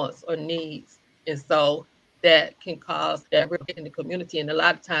wants or needs. And so that can cause that ripple in the community. And a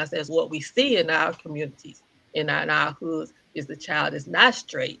lot of times that's what we see in our communities, in our hoods, is the child is not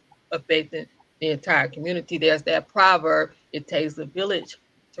straight, affecting the entire community. There's that proverb, it takes a village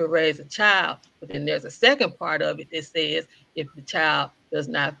to raise a child. But then there's a second part of it that says if the child does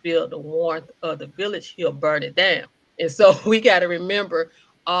not feel the warmth of the village, he'll burn it down. And so we got to remember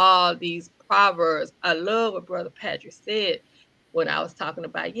all these proverbs. I love what Brother Patrick said when I was talking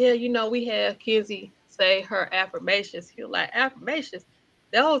about, yeah, we have Kenzie say her affirmations. He was like, affirmations?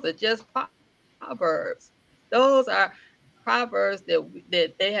 Those are just proverbs. Those are proverbs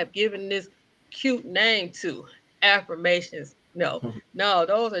that they have given this cute name to, affirmations. No,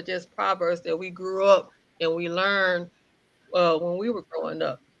 those are just proverbs that we grew up and we learned when we were growing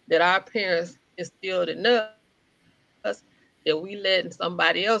up, that our parents instilled in us, that we letting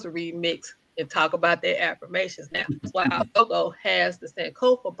somebody else remix and talk about their affirmations now. That's why our logo has the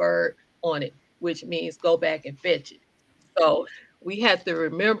Sankofa bird on it, which means go back and fetch it. So we have to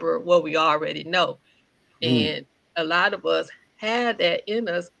remember what we already know. And Mm, a lot of us had that in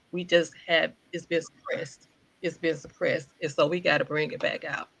us. We just have, it's been suppressed. It's been suppressed. And so we got to bring it back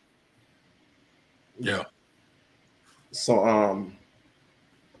out. yeah. So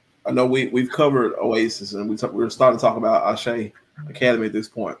I know we've covered Oasis, and we're starting to talk about Ashe Academy at this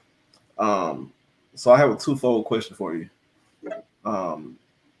point. Um, so I have a twofold question for you. Um,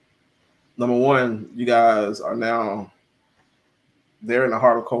 Number one, you guys are now there in the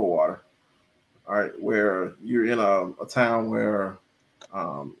heart of Coldwater, all right, where you're in a town where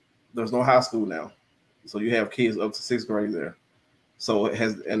um, there's no high school now, so you have kids up to sixth grade there. So it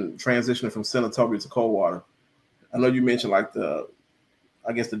has and transitioning from Senatobia to Coldwater. I know you mentioned like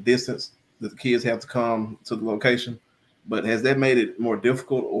I guess the distance that the kids have to come to the location, but has that made it more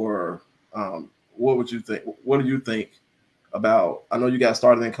difficult, or what would you think? What do you think about? I know you guys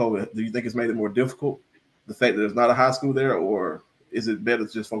started in COVID. Do you think it's made it more difficult, the fact that there's not a high school there, or is it better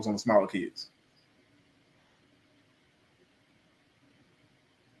to just focus on the smaller kids?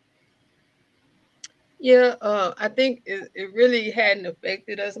 Yeah, I think it really hadn't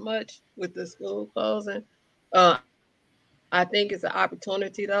affected us much with the school closing. I think it's an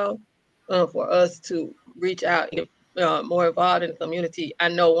opportunity though, for us to reach out and get more involved in the community. I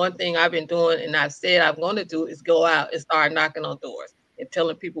know one thing I've been doing, and I've said I'm going to do, is go out and start knocking on doors and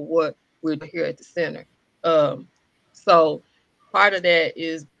telling people what we're doing here at the center. Um, so part of that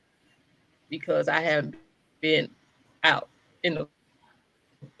is because I haven't been out in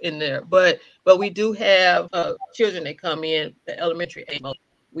there, but we do have children that come in the elementary age mostly.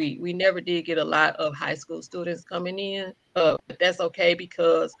 We never did get a lot of high school students coming in, but that's okay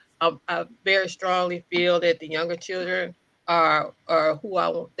because I very strongly feel that the younger children are who I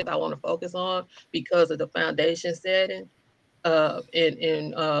want to focus on because of the foundation setting.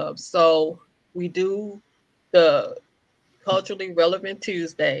 So we do the culturally relevant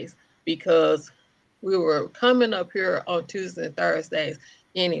Tuesdays because we were coming up here on Tuesdays and Thursdays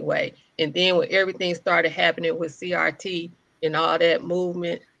anyway. And then when everything started happening with CRT and all that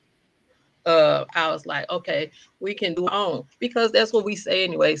movement, I was like, okay, we can do our own because that's what we say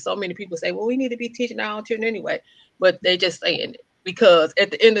anyway. So many people say, well, we need to be teaching our own children anyway, but they just saying it because at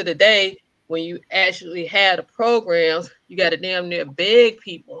the end of the day, when you actually had the programs, you got to damn near beg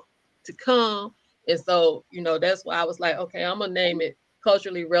people to come. And so, that's why I was like, okay, I'm gonna name it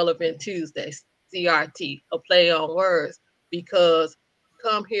Culturally Relevant Tuesday, CRT, a play on words, because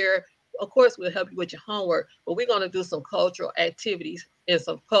come here. Of course, we'll help you with your homework, but we're gonna do some cultural activities and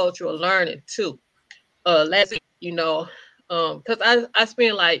some cultural learning too. Last week, because I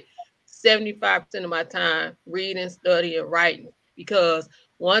spend like 75% of my time reading, studying, writing. Because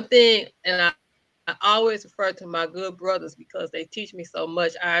one thing, and I always refer to my good brothers because they teach me so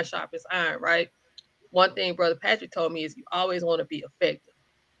much. Iron sharpens iron, right? One thing Brother Patrick told me is you always want to be effective.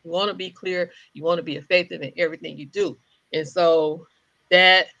 You want to be clear. You want to be effective in everything you do. And so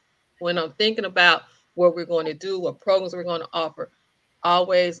that when I'm thinking about what we're going to do, what programs we're going to offer,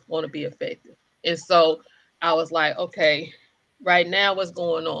 always want to be effective. And so I was like, okay, right now what's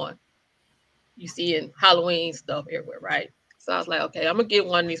going on? You see in Halloween stuff everywhere, right? So I was like, okay, I'm gonna get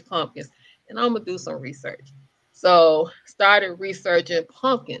one of these pumpkins and I'm gonna do some research. So started researching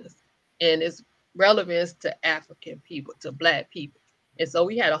pumpkins and its relevance to African people, to Black people. And so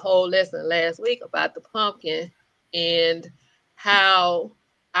we had a whole lesson last week about the pumpkin and how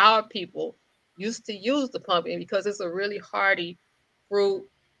our people used to use the pumpkin because it's a really hardy fruit,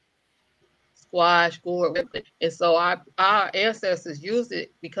 squash, gourd, everything. And so our ancestors used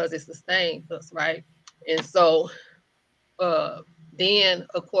it because it sustained us, right? And so uh then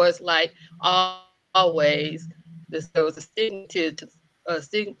of course, like always, there was a stigmatism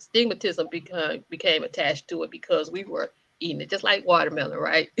became attached to it because we were eating it just like watermelon,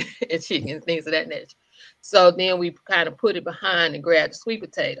 right? And chicken, things of that nature. So then we kind of put it behind and grabbed the sweet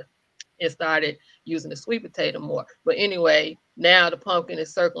potato and started using the sweet potato more. But anyway, now the pumpkin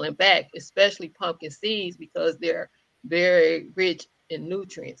is circling back, especially pumpkin seeds, because they're very rich in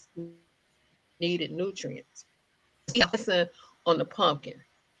nutrients, needed nutrients. Lesson on the pumpkin.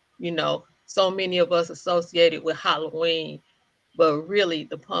 So many of us associated with Halloween, but really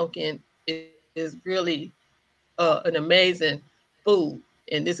the pumpkin is really an amazing food.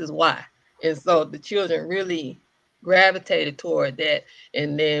 and this is why. And so the children really gravitated toward that.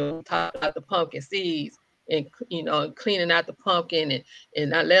 And then we talked about the pumpkin seeds and cleaning out the pumpkin,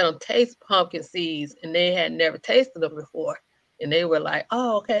 and I let them taste pumpkin seeds, and they had never tasted them before. And they were like,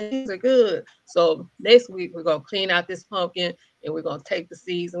 oh, okay, these are good. So next week we're gonna clean out this pumpkin, and we're gonna take the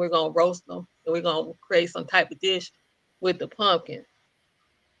seeds and we're gonna roast them, and we're gonna create some type of dish with the pumpkin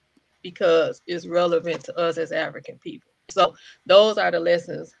because it's relevant to us as African people. So those are the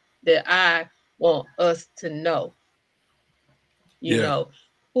lessons that I want us to know. You Yeah. know,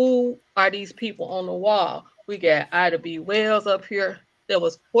 who are these people on the wall? We got Ida B. Wells up here. She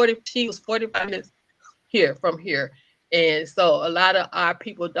was 45 minutes here from here. And so a lot of our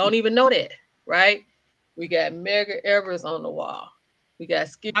people don't even know that, right? We got Medgar Evers on the wall. We got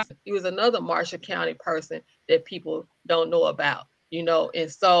Skip. He was another Marshall County person that people don't know about,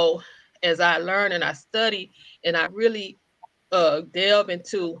 And so as I learn and I study and I really delve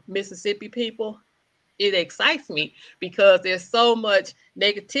into Mississippi people, it excites me because there's so much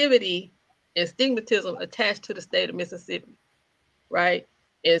negativity and stigmatism attached to the state of Mississippi, right?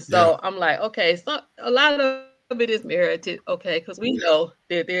 And Yeah. so I'm like, okay, so a lot of it is merited, okay, because we know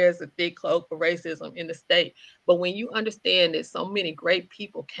that there's a thick cloak of racism in the state. But when you understand that so many great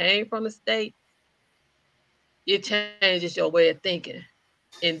people came from the state, it changes your way of thinking.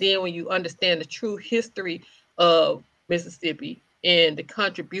 And then when you understand the true history of Mississippi and the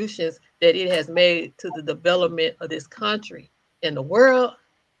contributions that it has made to the development of this country and the world,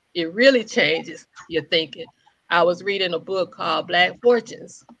 it really changes your thinking. I was reading a book called Black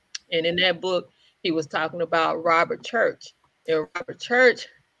Fortunes, and in that book, he was talking about Robert Church. And Robert Church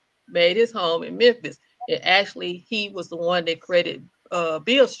made his home in Memphis. And actually, he was the one that created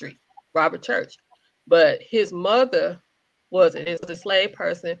Beale Street, Robert Church. But his mother was an enslaved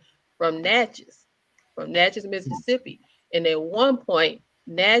person from Natchez, Mississippi. And at one point,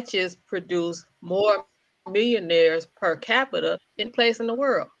 Natchez produced more millionaires per capita than any place in the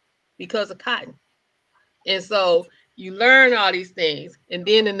world because of cotton. And so you learn all these things. And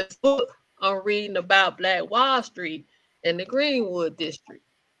then in this book, I'm reading about Black Wall Street and the Greenwood District.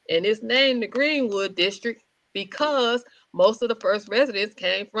 And it's named the Greenwood District because most of the first residents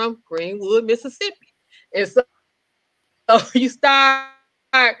came from Greenwood, Mississippi. And so you start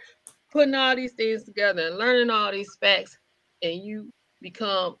putting all these things together and learning all these facts, and you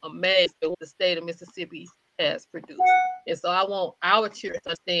become amazed at what the state of Mississippi has produced. And so I want our children to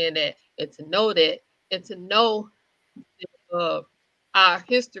understand that and to know that and to know uh, our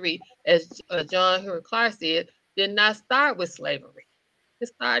history, as John Henry Clark said, did not start with slavery. It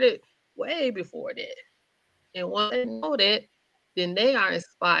started way before that. And once they know that, then they are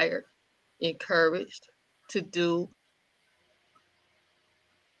inspired, encouraged to do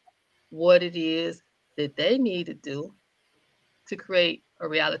what it is that they need to do to create a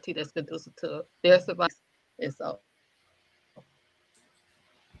reality that's conducive to their survival. And so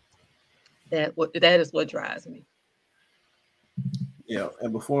that is what drives me. Yeah,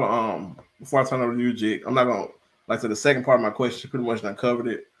 and before I turn over to you, Jig, I'm not gonna like I said the second part of my question pretty much I covered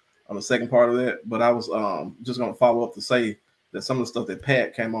it on the second part of that, but I was just gonna follow up to say that some of the stuff that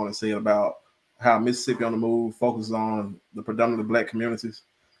Pat came on and said about how Mississippi on the Move focuses on the predominantly black communities.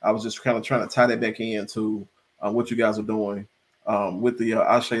 I was just kind of trying to tie that back into what you guys are doing with the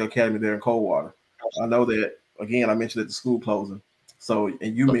Ashe Academy there in Coldwater. I know that again. I mentioned at the school closing. So,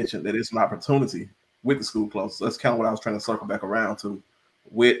 and you mentioned that it's an opportunity with the school closed. So that's kind of what I was trying to circle back around to,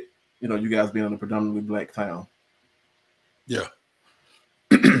 with you guys being in a predominantly black town. Yeah.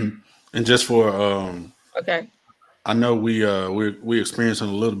 And just for Okay. I know we're experiencing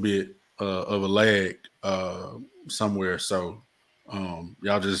a little bit of a lag somewhere, so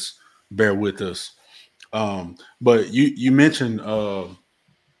y'all just bear with us. But you mentioned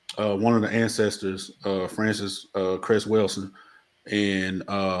one of the ancestors, Francis Cress Wilson, and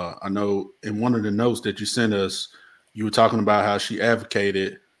I know in one of the notes that you sent us, you were talking about how she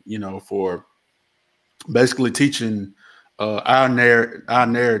advocated, for basically teaching our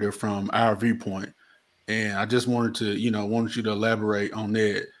narrative from our viewpoint. And I just wanted to, wanted you to elaborate on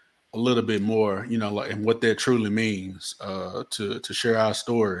that a little bit more, like and what that truly means to share our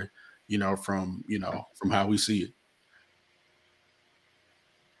story, from how we see it.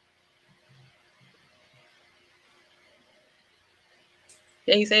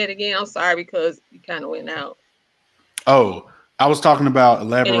 Can you say it again? I'm sorry because you kind of went out. Oh, I was talking about An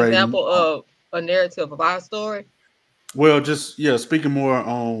elaborating. example of a narrative of our story. Well, just speaking more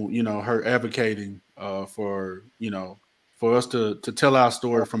on her advocating for for us to tell our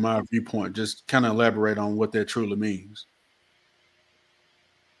story from our viewpoint. Just kind of elaborate on what that truly means.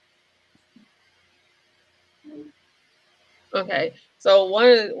 Okay. So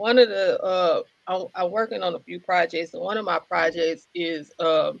I'm working on a few projects, and one of my projects is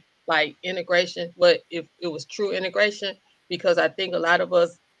like integration. What if it was true integration? Because I think a lot of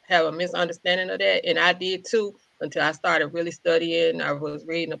us have a misunderstanding of that, and I did too until I started really studying. I was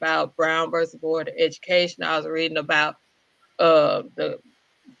reading about Brown versus Board of Education. I was reading about the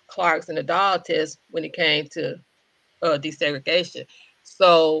Clark's and the Doll test when it came to desegregation.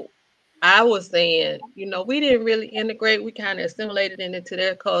 So I was saying, we didn't really integrate. We kind of assimilated it into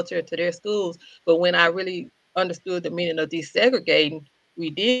their culture, to their schools. But when I really understood the meaning of desegregating,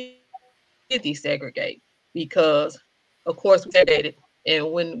 we did desegregate because, of course, we segregated.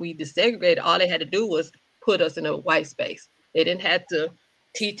 And when we desegregated, all they had to do was put us in a white space. They didn't have to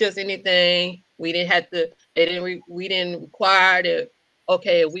teach us anything. We didn't have to. We didn't require that.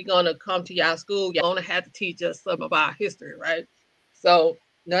 Okay, if we're gonna come to y'all school, y'all gonna have to teach us some of our history, right? So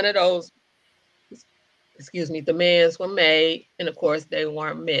none of those, demands were made, and of course they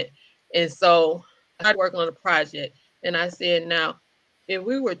weren't met. And so I started working on a project, and I said, now, if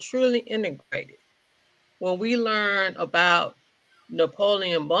we were truly integrated, when we learn about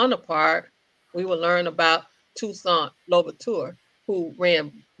Napoleon Bonaparte, we would learn about Toussaint Louverture, who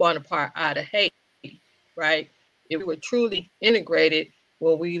ran Bonaparte out of Haiti, right? If we were truly integrated,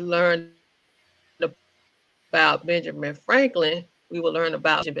 when we learned about Benjamin Franklin, we would learn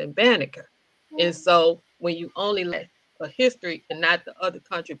about Benjamin Banneker. And so when you only look at a history and not the other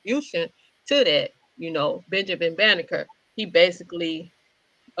contribution to that, Benjamin Banneker, he basically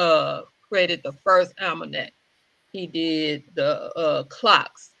created the first almanac. He did the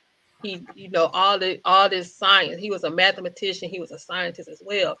clocks. He, all this science. He was a mathematician. He was a scientist as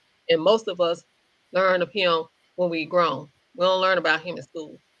well. And most of us learn of him when we grown. We don't learn about him in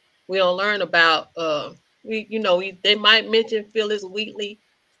school. We don't learn about they might mention Phyllis Wheatley,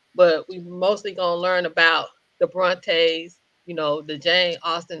 but we mostly gonna learn about the Brontes, the Jane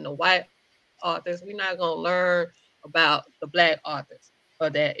Austen, the white authors. We're not gonna learn about the black authors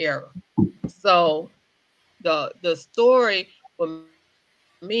of that era. So the story for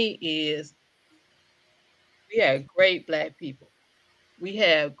me is we had great black people. We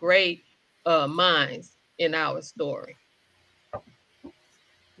have great minds in our story.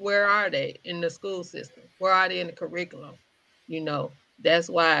 Where are they in the school system? Where are they in the curriculum? That's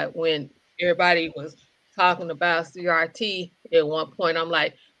why when everybody was talking about CRT at one point, I'm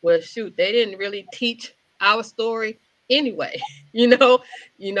like, well, shoot, they didn't really teach our story anyway.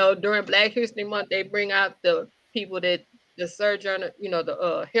 During Black History Month, they bring out the people that the Sojourner,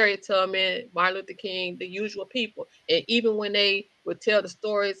 the Harriet Tubman, Martin Luther King, the usual people. And even when they would tell the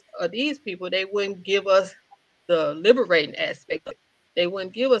stories of these people, they wouldn't give us the liberating aspect of it. They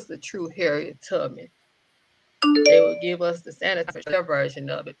wouldn't give us the true Harriet Tubman. They would give us the sanitary version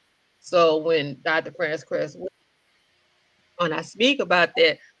of it. So when Dr. Frances Cress, when I speak about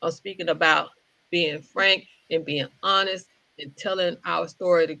that, I'm speaking about being frank and being honest and telling our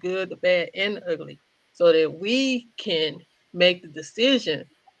story, the good, the bad, and the ugly, so that we can make the decision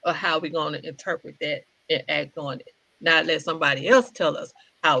of how we're going to interpret that and act on it. Not let somebody else tell us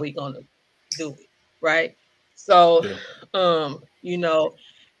how we're going to do it, right? So, Yeah. you know,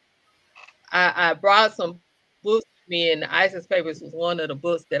 I brought some books with me, and the ISIS Papers was one of the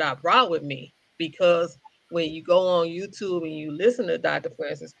books that I brought with me because when you go on YouTube and you listen to Dr.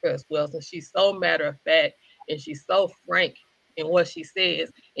 Frances Cress Wilson, she's so matter of fact and she's so frank in what she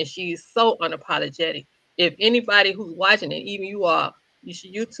says, and she's so unapologetic. If anybody who's watching it, even you are, you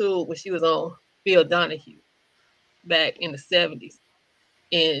should YouTube when she was on Phil Donahue back in the 70s,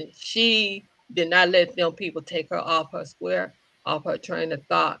 and she did not let them people take her off her square, off her train of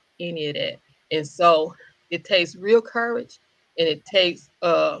thought, any of that. And so it takes real courage, and it takes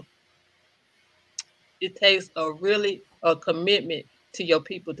a really a commitment to your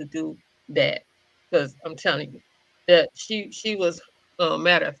people to do that. Because I'm telling you that she was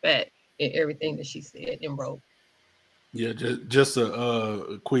matter of fact in everything that she said and wrote. Yeah, just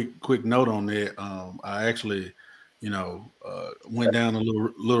a, quick note on that. I actually, went down a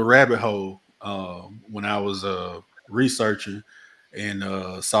little rabbit hole when I was researching and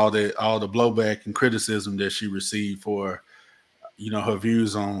saw that all the blowback and criticism that she received for her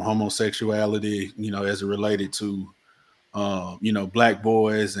views on homosexuality, as it related to black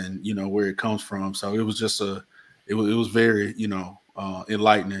boys and where it comes from. So it was just it was very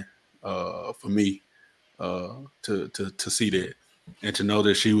enlightening for me to see that and to know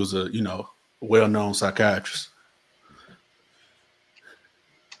that she was a well-known psychiatrist.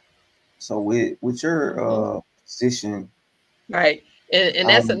 So with your Mhm. position, Right. And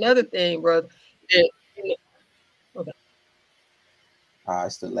that's um, another thing, brother. That, okay.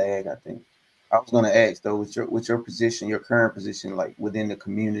 it's the lag, I think. I was gonna ask though, with your position, your current position, like within the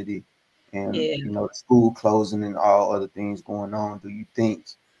community, and Yeah. you know the school closing and all other things going on, do you think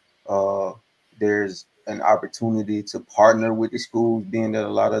uh, there's an opportunity to partner with the schools, being that a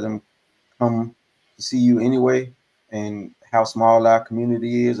lot of them come to see you anyway, and how small our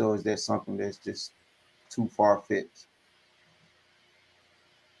community is, or is that something that's just too far fetched?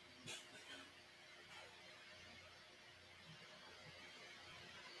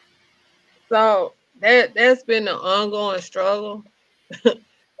 So that's been an ongoing struggle.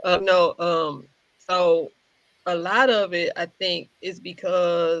 So a lot of it I think is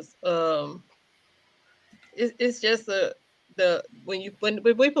because it's just the when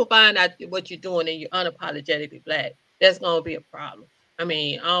people find out what you're doing and you're unapologetically black, that's gonna be a problem. I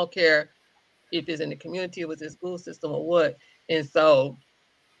mean, I don't care if it's in the community, with the school system or what. And so,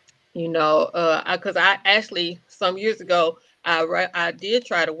 because I actually some years ago I did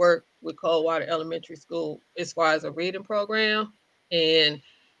try to work with Coldwater Elementary School as far as a reading program, and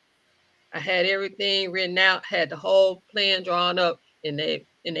I had everything written out, had the whole plan drawn up, and they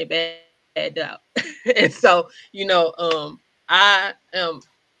backed out. And so, I am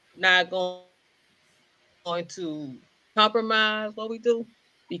not going to compromise what we do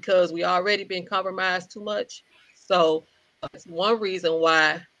because we already been compromised too much. So that's one reason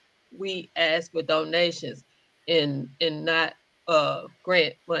why we ask for donations and not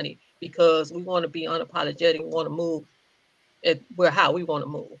grant money, because we want to be unapologetic. We want to move we're how we want to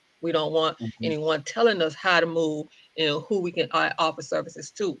move. We don't want Mhm. anyone telling us how to move and who we can offer services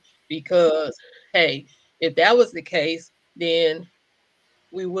to. Because, hey, if that was the case, then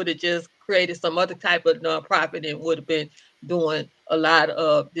we would have just created some other type of nonprofit and would have been doing a lot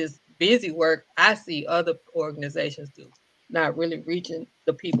of this busy work I see other organizations do, not really reaching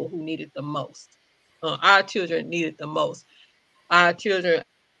the people who need it the most. Our children need it the most. Our children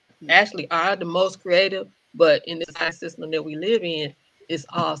actually are the most creative, but in this society system that we live in, it's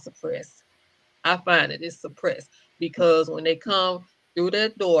all suppressed. I find it is suppressed because when they come through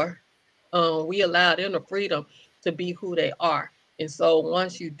that door, we allow them the freedom to be who they are. And so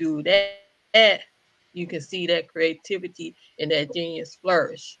once you do that, you can see that creativity and that genius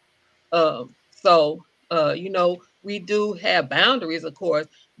flourish. So we do have boundaries, of course,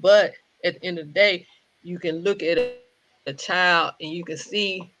 but at the end of the day, you can look at a child and you can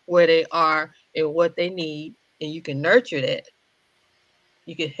see where they are and what they need, and you can nurture that.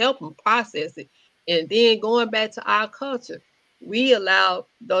 You can help them process it. And then going back to our culture, we allow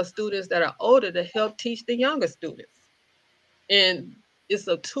those students that are older to help teach the younger students. And it's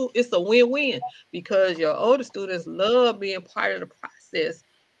a win-win because your older students love being part of the process,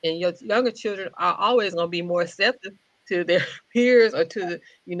 and your younger children are always going to be more receptive to their peers or to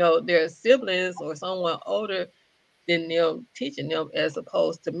their siblings or someone older than them teaching them, as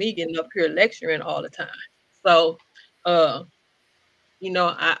opposed to me getting up here lecturing all the time. So uh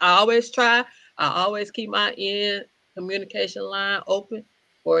I always try. I always keep my end communication line open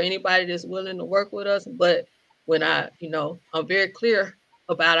for anybody that's willing to work with us. But when I'm very clear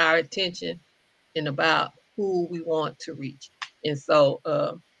about our intention and about who we want to reach. And so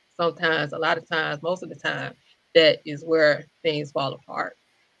sometimes, a lot of times, most of the time, that is where things fall apart.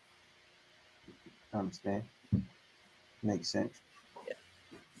 I understand. Makes sense. Yeah.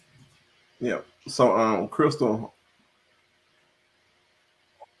 Yeah. So, Crystal,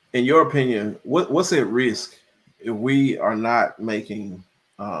 in your opinion, what's at risk if we are not making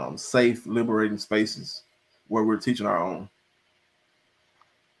safe, liberating spaces where we're teaching our own?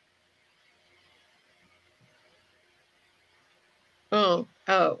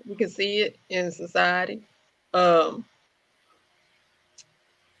 We can see it in society. Um,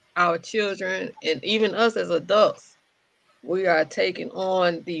 our children and even us as adults, we are taking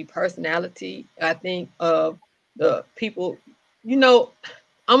on the personality, I think, of the people. You know,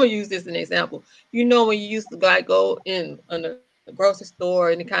 I'm gonna use this as an example. When you used to go in the grocery store,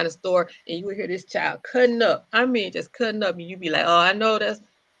 any kind of store, and you would hear this child cutting up. I mean, just cutting up, and you'd be like, "Oh, I know that's them.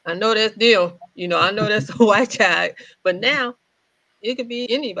 I know that's a white child." But now it could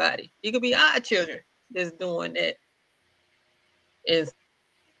be anybody. It could be our children that's doing that. And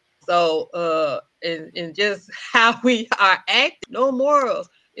so, and just how we are acting, no morals.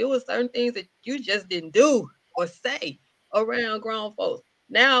 It was certain things that you just didn't do or say around grown folks.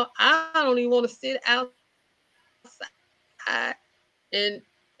 Now I don't even want to sit outside and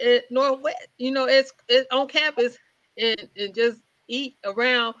nor wet, it's on campus and just eat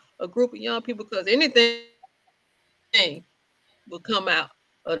around a group of young people because anything will come out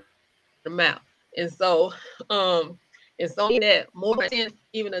of the mouth. And so, seeing that more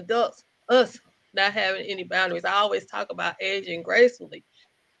even adults, us not having any boundaries. I always talk about aging gracefully.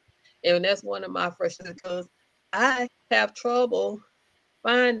 And that's one of my frustrations because I have trouble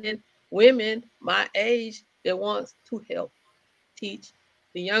finding women my age that wants to help teach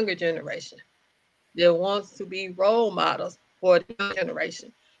the younger generation, that wants to be role models for the young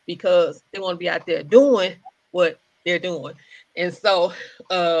generation because they want to be out there doing what they're doing. And so,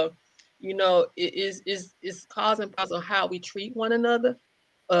 uh, it's causing problems on how we treat one another,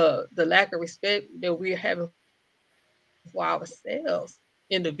 the lack of respect that we're having for ourselves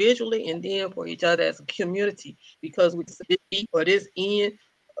individually and then for each other as a community because we just this deep or this in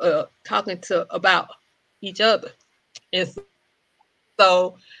talking to about each other. And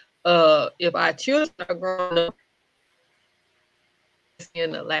so if our children are growing up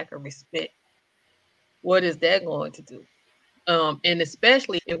seeing the lack of respect, what is that going to do? And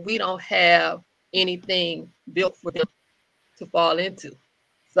especially if we don't have anything built for them to fall into.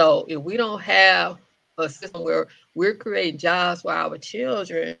 So if we don't have a system where we're creating jobs for our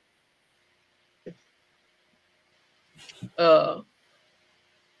children,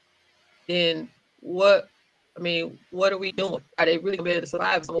 then what are we doing? Are they really gonna be able to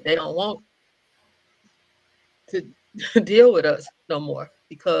survive if they don't want to deal with us no more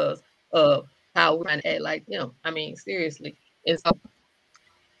because of how we're trying to act like them? I mean, seriously. And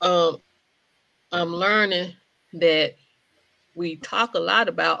so I'm learning that we talk a lot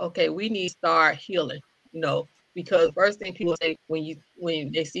about, okay, we need to start healing, because first thing people say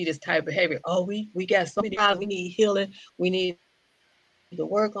when they see this type of behavior, oh, we got so many problems, we need healing, we need to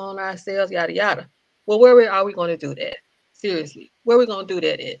work on ourselves, yada yada. Well, where are we going to do that? Seriously, where are we going to do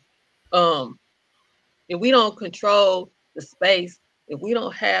that at? Um, if we don't control the space, if we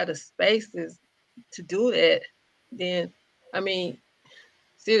don't have the spaces to do that, then I mean,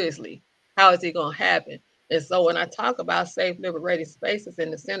 seriously, how is it going to happen? And so when I talk about safe, liberated spaces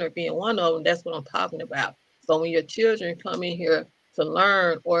in the center being one of them, that's what I'm talking about. So when your children come in here to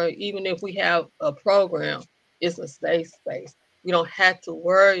learn, or even if we have a program, it's a safe space. We don't have to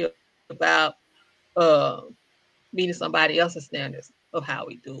worry about uh, meeting somebody else's standards of how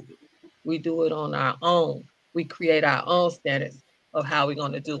we do it. We do it on our own. We create our own standards of how we're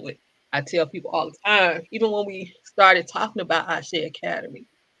going to do it. I tell people all the time, even when we started talking about our Shea Academy,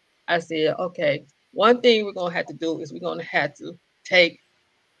 I said, okay, one thing we're gonna have to do is we're gonna have to take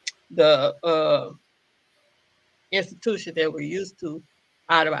the institution that we're used to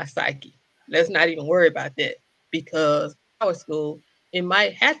out of our psyche. Let's not even worry about that because our school, it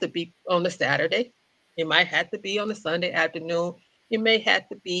might have to be on a Saturday, it might have to be on a Sunday afternoon, it may have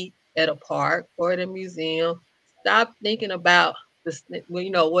to be at a park or at a museum. Stop thinking about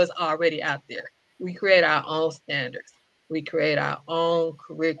what's already out there. We create our own standards. We create our own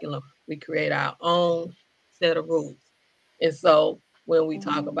curriculum. We create our own set of rules. And so when we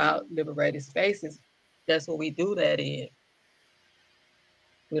talk about liberated spaces, that's what we do that in.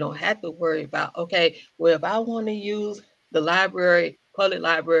 We don't have to worry about, okay, well, if I want to use the library, public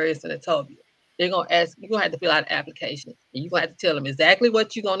libraries in Ethiopia, they're going to ask, you're going to have to fill out an application. And you're going to have to tell them exactly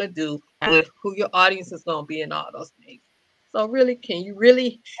what you're going to do, who your audience is going to be, and all those things. So, really, can you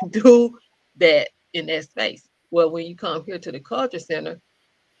really do that in that space? Well, when you come here to the Culture Center,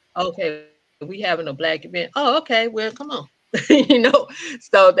 okay, we having a black event. Oh, okay, well, come on.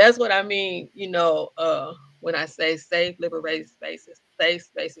 So that's what I mean, when I say safe, liberated spaces, safe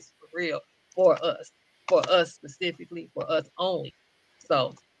spaces for real, for us specifically, for us only.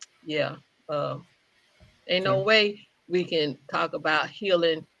 So, yeah, um, ain't no Okay. way we can talk about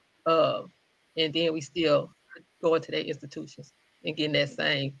healing, uh, and then we still going to their institutions and getting that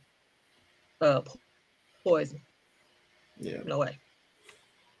same poison. No way.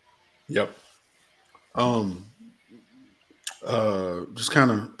 Yeah. Yep. Um, just kind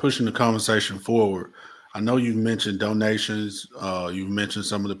of pushing the conversation forward. I know you've mentioned donations. You've mentioned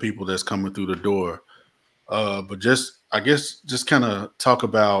some of the people that's coming through the door. But just, I guess, just kind of talk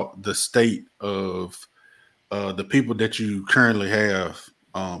about the state of the people that you currently have,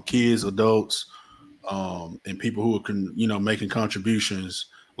 kids, adults, and people who are, making contributions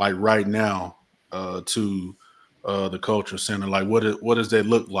like right now to the culture center. Like, what does that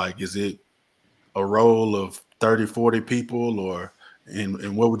look like? Is it a role of 30, 40 people, or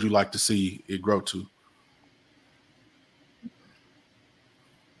and what would you like to see it grow to?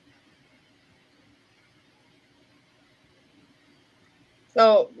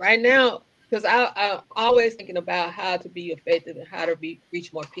 So right now, because I'm always thinking about how to be effective and how to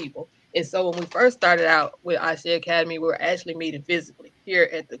reach more people. And so when we first started out with IC Academy, we were actually meeting physically here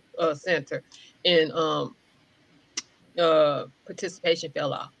at the center, and participation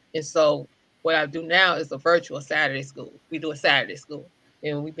fell off. And so what I do now is a virtual Saturday school. We do a Saturday school.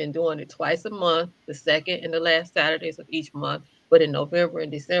 and we've been doing it twice a month, the second and the last Saturdays of each month. But in November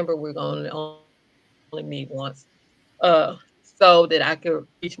and December, we're going to only meet once, so that I could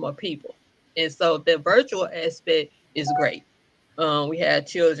reach more people. And so the virtual aspect is great. We had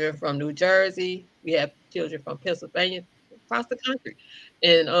children from New Jersey, we had children from Pennsylvania, across the country,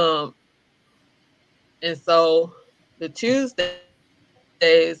 and so the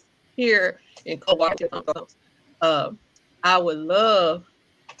Tuesdays here in Coldwater, um, I would love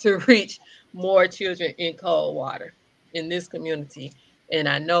to reach more children in Coldwater in this community. And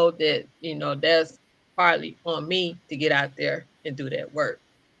I know that, that's partly on me to get out there and do that work.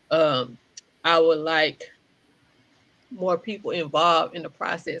 Um, I would like more people involved in the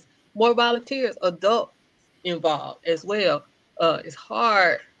process, more volunteers, adults involved as well. It's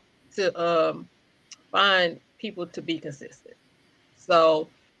hard to find people to be consistent. So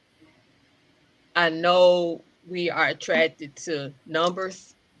I know we are attracted to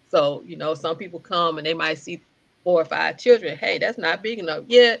numbers. So, some people come and they might see 4 or 5 children. Hey, that's not big enough.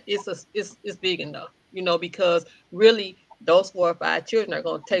 Yeah, it's big enough, because really those 4 or 5 children are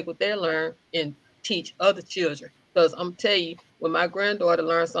going to take what they learn and teach other children. Because I'm tell you, when my granddaughter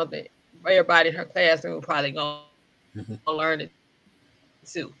learns something, everybody in her classroom probably gonna learn it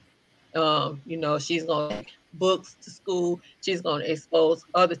too. She's gonna take books to school. She's gonna expose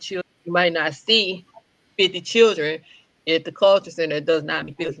other children. You might not see 50 children at the culture center. It does not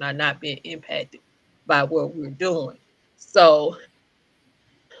mean 50 children are not being impacted by what we're doing. So,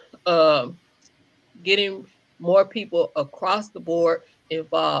 getting more people across the board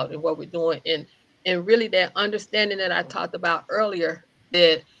involved in what we're doing, and really that understanding that I talked about earlier,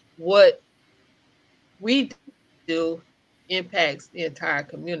 that what we do impacts the entire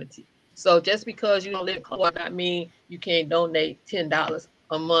community. So just because you don't live in Clearwater, not mean you can't donate $10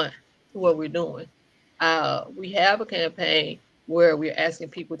 a month to what we're doing. We have a campaign where we're asking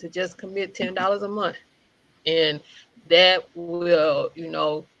people to just commit $10 a month, and that will,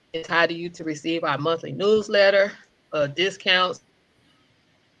 entitle you to receive our monthly newsletter, discounts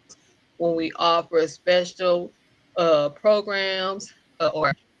when we offer special programs,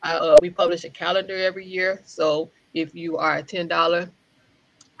 or we publish a calendar every year. So if you are a $10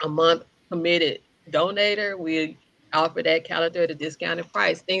 a month committed donator, we offer that calendar at a discounted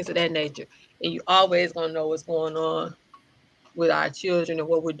price, things of that nature. And you always gonna know what's going on with our children and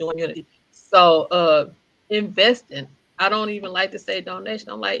what we're doing in the community. So investing. I don't even like to say donation.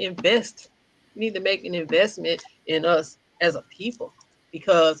 I'm like invest. We need to make an investment in us as a people,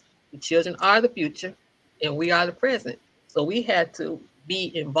 because the children are the future and we are the present. So we had to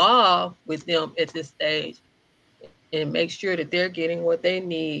be involved with them at this stage and make sure that they're getting what they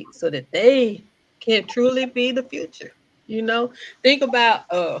need so that they can truly be the future. Think about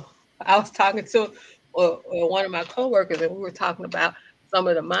I was talking to one of my coworkers, and we were talking about some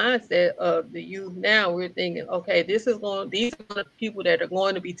of the mindset of the youth now. We're thinking, okay, these are going to be the people that are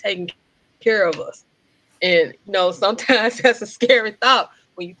going to be taking care of us. And sometimes that's a scary thought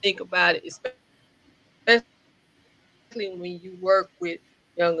when you think about it, especially when you work with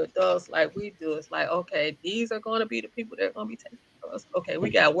young adults like we do. It's like, okay, these are going to be the people that are going to be taking care of us. Okay, we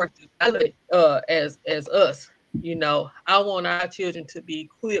got work to do. I look at it as us. I want our children to be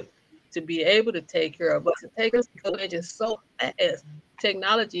equipped to be able to take care of us and take us because we're changing so fast.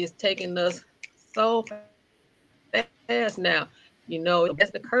 Technology is taking us so fast now.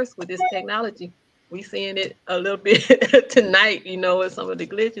 That's the curse with this technology. We seeing it a little bit tonight, with some of the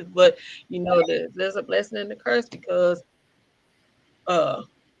glitches, but there's a blessing and a curse because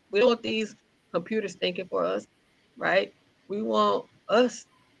we don't want these computers thinking for us, right? We want us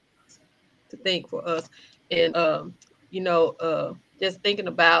to think for us. And just thinking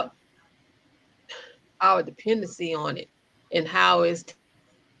about our dependency on it and how it's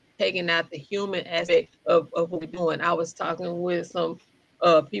taking out the human aspect of what we're doing. I was talking with some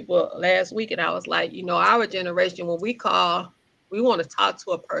people last week, and I was like, our generation, when we want to talk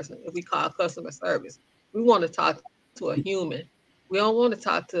to a person, if we call customer service, we want to talk to a human. We don't want to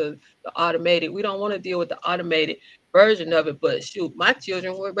talk to the automated. We don't want to deal with the automated version of it. But shoot, my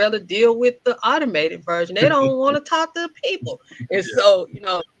children would rather deal with the automated version. They don't want to talk to people. And so,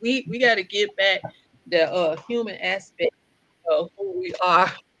 we got to get back the human aspect of who we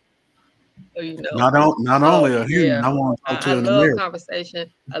are. Not So only a yeah, human, I want to talk I to an love American.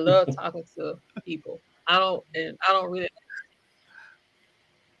 conversation. I love talking to people. I don't really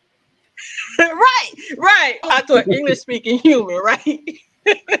right, right. Talk to an English speaking human, right?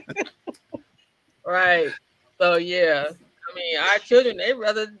 Right. So yeah. I mean, our children, they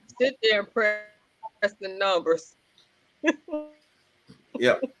rather sit there and press the numbers.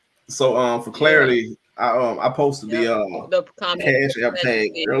 Yep. So Yeah. for clarity, I posted Yep. The the comment Cash App that you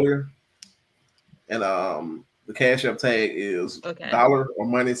tag see. earlier, and the Cash App tag is Okay. dollar or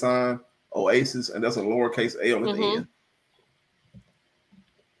money sign Oasis, and that's a lowercase L at the Mm-hmm. end.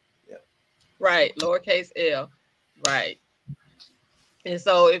 Yeah. Right. Lowercase L. Right. And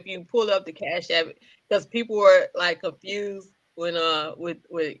so if you pull up the Cash App, because people were like confused when with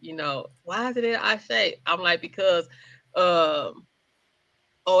why is it in Ashe? I'm like because um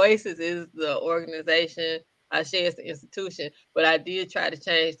Oasis is the organization, Ashe is the institution, but I did try to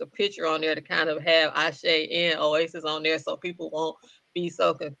change the picture on there to kind of have Ashe and Oasis on there so people won't be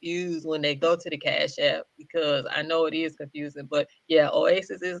so confused when they go to the Cash App because I know it is confusing. But yeah,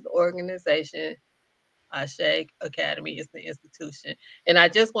 Oasis is the organization, Ashe Academy is the institution. And I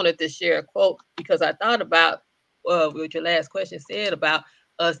just wanted to share a quote because I thought about what your last question said about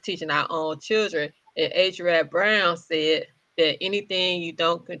us teaching our own children. And H. Rad Brown said that anything you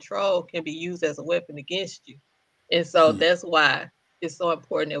don't control can be used as a weapon against you. And so Hmm. that's why it's so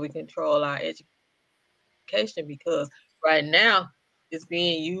important that we control our education because right now it's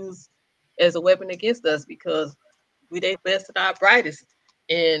being used as a weapon against us because we they best and our brightest.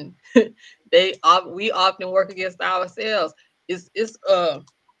 And we often work against ourselves. It's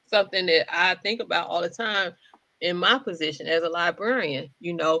something that I think about all the time in my position as a librarian.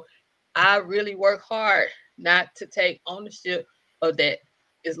 I really work hard not to take ownership of that.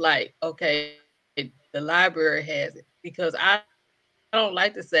 It's like, okay, the library has it because I don't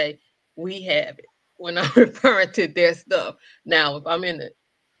like to say we have it when I'm referring to their stuff. Now, if I'm in the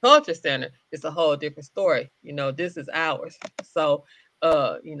culture center, it's a whole different story. This is ours. So,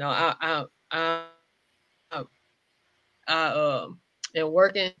 I am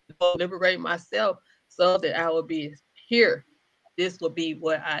working to liberate myself so that I will be here. This will be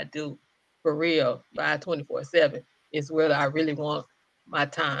what I do for real by 24/7 is where I really want my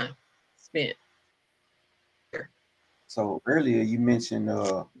time spent here. So earlier you mentioned,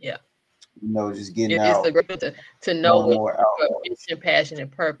 Yeah. just getting It's a out, great to know doing what more your outreach. mission, passion,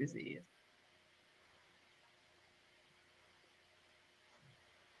 and purpose is.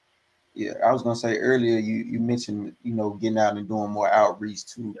 Yeah, I was gonna say earlier you mentioned, getting out and doing more outreach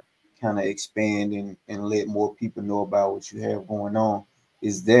to kind of expand and let more people know about what you have going on.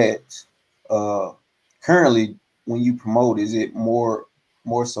 Is that uh currently when you promote, is it more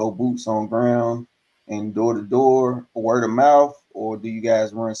so boots on ground and door to door, word of mouth, or do you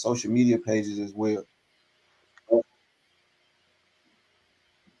guys run social media pages as well?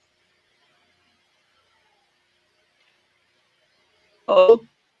 Both,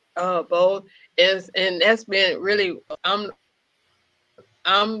 both, and that's been really. I'm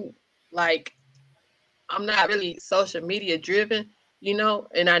like I'm not really social media driven,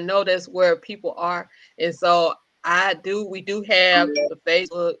 and I know that's where people are. And so we do have the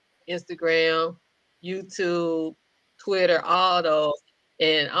Facebook, Instagram, YouTube, Twitter, all those.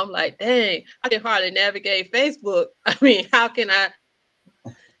 And I'm like, dang, I can hardly navigate Facebook. I mean, how can I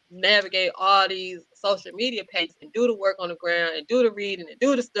navigate all these social media pages and do the work on the ground and do the reading and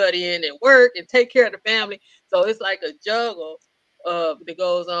do the studying and work and take care of the family? So it's like a juggle that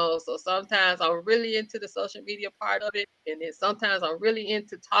goes on. So sometimes I'm really into the social media part of it, and then sometimes I'm really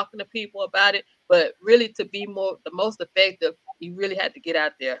into talking to people about it. But really, to be the most effective, you really have to get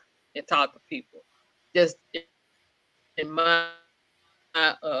out there and talk to people. Just in my experience,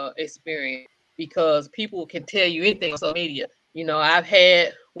 because people can tell you anything on social media. I've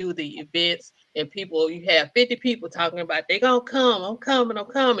had when we do the events and people, you have 50 people talking about they gonna come, I'm coming, I'm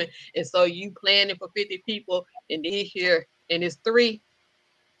coming, and so you planning for 50 people, and then you get here and it's three.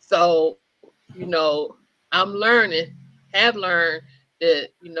 So, I'm learning, have learned that,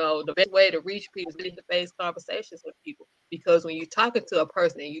 the best way to reach people is really to face conversations with people. Because when you're talking to a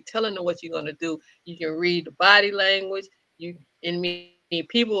person and you're telling them what you're going to do, you can read the body language. I mean,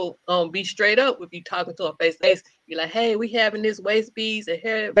 people be straight up with you talking to them face to face. Be like, hey, we having this waist beads and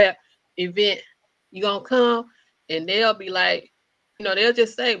hair wrap event. You gonna come? And they'll be like, they'll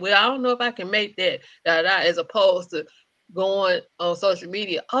just say, well, I don't know if I can make that, as opposed to going on social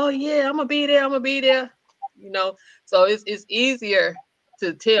media. Oh yeah, I'm gonna be there. I'm gonna be there. You know, so it's easier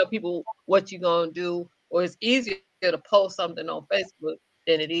to tell people what you're gonna do, or it's easier to post something on Facebook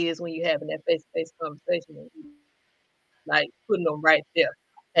than it is when you're having that face to face conversation and you like putting them right there.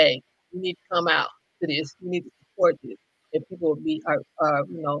 Hey, you need to come out to this. You need to support this, and people will be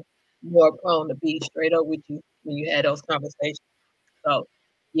more prone to be straight up with you when you had those conversations. So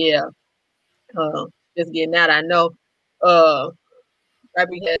yeah, just getting out. I know. Right,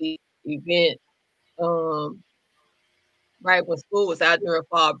 we had the event right when school was out during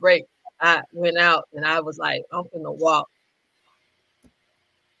fall break. I went out and I was like, I'm gonna walk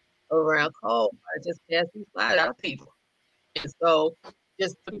around cold. I just pass these flyers out to people. And so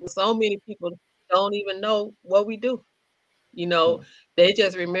just so many people don't even know what we do. You know, they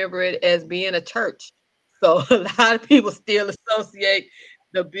just remember it as being a church. So a lot of people still associate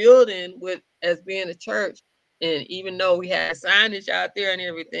the building with as being a church. And even though we had signage out there and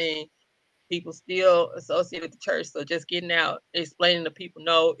everything, people still associate with the church. So just getting out, explaining to people,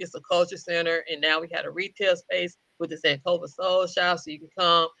 no, it's a culture center. And now we had a retail space with the Sankofa Soul Shop. So you can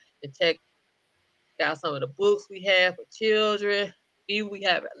come and check out some of the books we have for children. Even we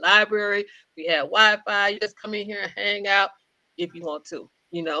have a library. We have Wi-Fi. You just come in here and hang out if you want to,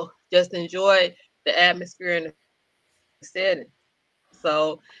 just enjoy the atmosphere and the setting.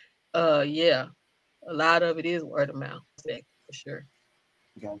 So, yeah, a lot of it is word of mouth, for sure.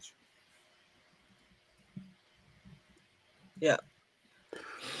 Gotcha. Yeah.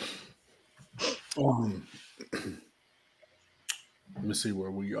 Um, let me see where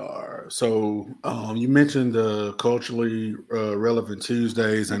we are. So, you mentioned the culturally relevant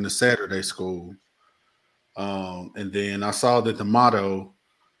Tuesdays and the Saturday school. And then I saw that the motto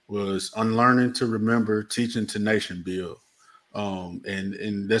was unlearning to remember, teaching to nation build.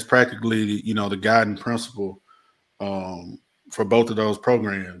 And that's practically, the guiding principle um, for both of those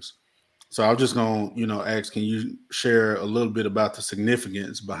programs. So I'm just gonna, ask, can you share a little bit about the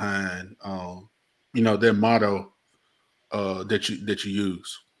significance behind, their motto that you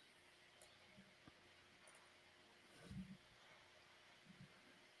use?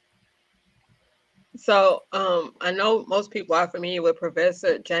 So, I know most people are familiar with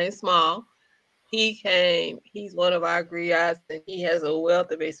Professor James Small. He's one of our griots, and he has a wealth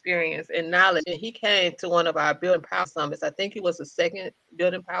of experience and knowledge. And he came to one of our Building Power Summits. I think it was the second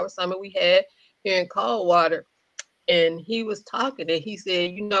Building Power Summit we had here in Coldwater. And he was talking and he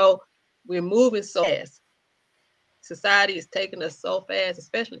said, we're moving so fast. Society is taking us so fast,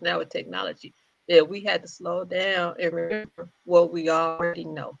 especially now with technology, that we had to slow down and remember what we already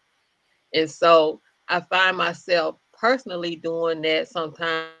know. And so I find myself personally doing that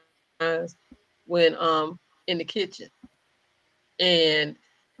sometimes when in the kitchen and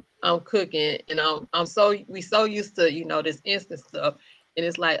I'm cooking and we so used to, this instant stuff. And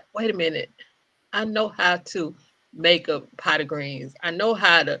it's like, wait a minute, I know how to make a pot of greens. I don't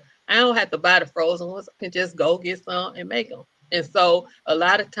have to buy the frozen ones. I can just go get some and make them. And so a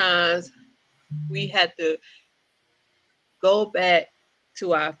lot of times we had to go back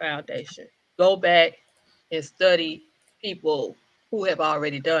to our foundation, go back and study people who have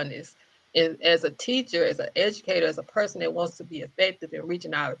already done this. And as a teacher, as an educator, as a person that wants to be effective in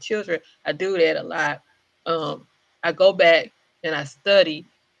reaching our children, I do that a lot. Um, I go back and I study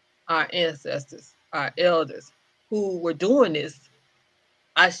our ancestors, our elders who were doing this.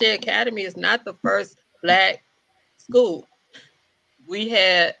 Ashe Academy is not the first Black school. We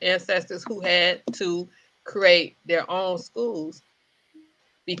had ancestors who had to create their own schools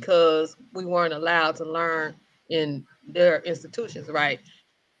because we weren't allowed to learn in their institutions, right?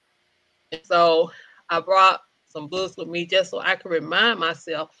 And so I brought some books with me just so I could remind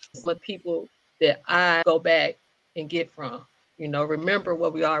myself some of the people that I go back and get from. Remember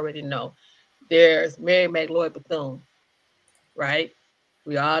what we already know. There's Mary McLeod Bethune, right?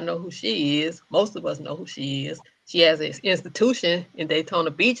 We all know who she is. Most of us know who she is. She has an institution in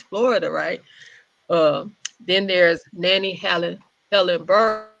Daytona Beach, Florida, right? Then there's Nanny Helen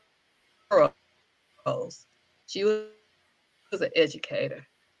Burroughs. She was an educator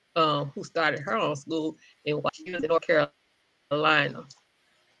who started her own school in Washington. She was in North Carolina.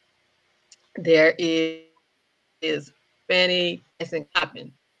 There is Fanny Jackson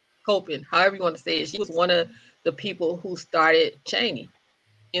Copin, however you want to say it. She was one of the people who started Cheney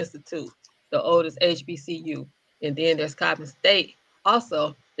Institute, the oldest HBCU. And then there's Coppin State,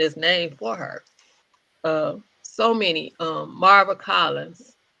 also that's named for her. So many. Marva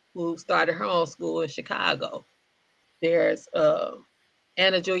Collins, who started her own school in Chicago. There's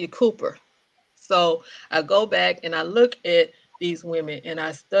Anna Julia Cooper. So I go back and I look at these women and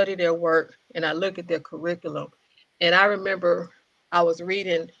I study their work and I look at their curriculum. And I remember I was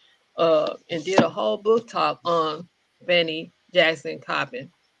reading and did a whole book talk on Fanny Jackson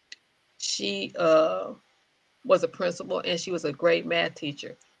Coppin. She was a principal and she was a great math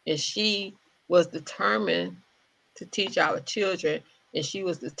teacher. And she was determined to teach our children. And she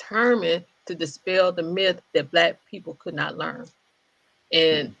was determined to dispel the myth that Black people could not learn.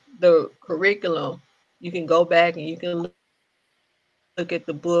 And the curriculum, you can go back and you can look at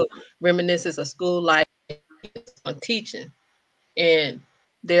the book, Reminiscence of School Life, on teaching. And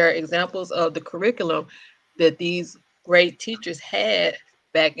there are examples of the curriculum that these great teachers had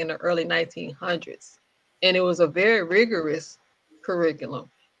back in the early 1900s. And it was a very rigorous curriculum.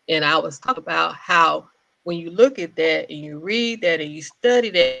 And I was talking about how when you look at that and you read that and you study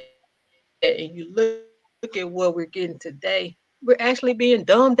that and you look at what we're getting today, we're actually being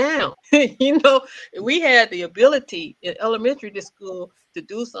dumbed down. You know, we had the ability in elementary school to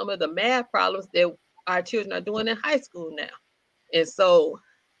do some of the math problems that our children are doing in high school now. And so,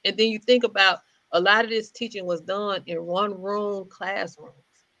 and then you think about a lot of this teaching was done in one room classrooms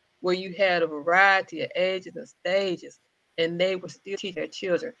where you had a variety of ages and stages, and they were still teaching their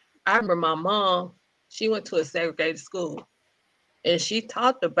children. I remember my mom, she went to a segregated school and she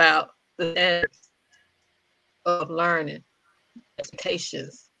talked about the standards of learning,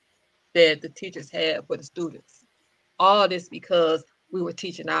 expectations that the teachers had for the students. All this because we were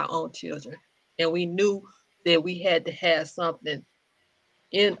teaching our own children. And we knew that we had to have something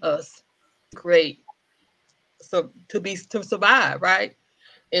in us great so to survive, right?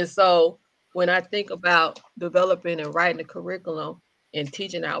 And so when I think about developing and writing a curriculum and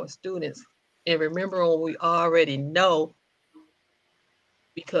teaching our students and remembering what we already know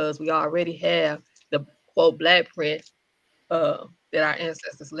because we already have the quote black print that our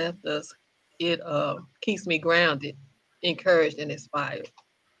ancestors left us, it keeps me grounded, encouraged, and inspired.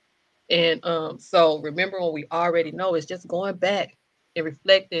 And so remembering what we already know is just going back and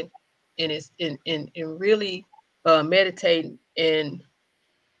reflecting and it's in really meditating and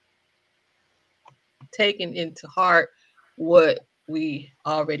taking into heart what we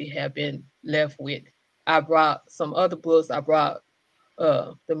already have been left with. I brought some other books. I brought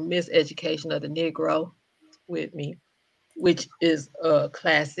The Miseducation of the Negro with me, which is a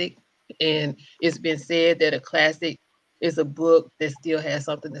classic. And it's been said that a classic is a book that still has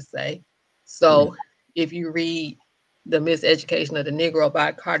something to say. Mm. So if you read The Miseducation of the Negro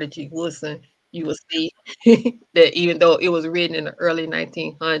by Carter G. Woodson, you will see that even though it was written in the early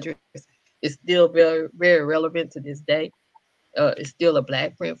 1900s, it's still very, very relevant to this day. It's still a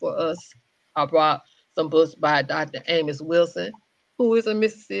black print for us. I brought some books by Dr. Amos Wilson, who is a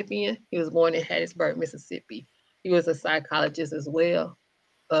Mississippian. He was born in Hattiesburg, Mississippi. He was a psychologist as well,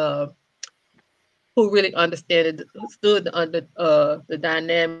 uh, who really understood the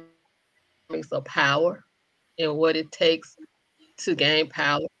dynamics of power and what it takes to gain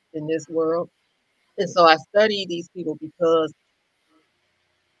power in this world. And so I study these people because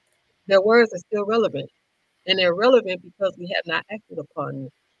their words are still relevant, and they're relevant because we have not acted upon them.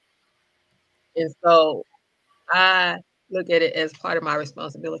 And so I look at it as part of my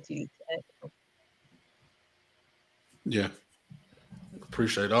responsibility to act. Yeah,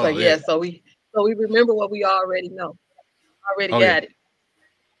 appreciate So all yeah, that. so we remember what we already know. Already Oh yeah, got it.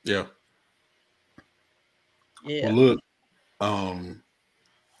 yeah. Well, Yeah. look,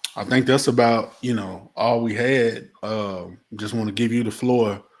 I think that's about all we had. Just want to give you the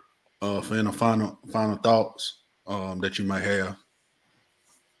floor for any final thoughts that you might have,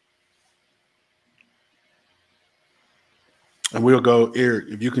 and we'll go. Eric,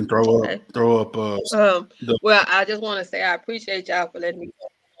 if you can Okay. throw up. Um, The, well, I just want to say I appreciate y'all for letting me.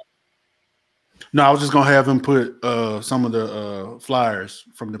 no, I was just gonna have him put some of the flyers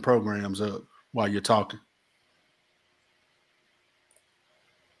from the programs up while you're talking.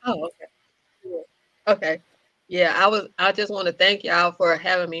 Oh, okay. Sure. Okay. Yeah, I just want to thank y'all for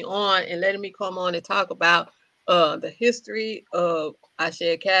having me on and letting me come on and talk about the history of Ashe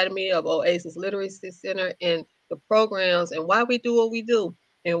Academy, of Oasis Literacy Center, and the programs and why we do what we do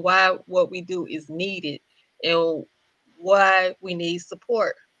and why what we do is needed and why we need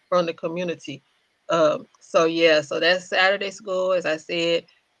support from the community. So yeah, so that's Saturday school. As I said,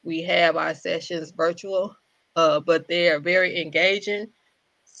 we have our sessions virtual, but they are very engaging.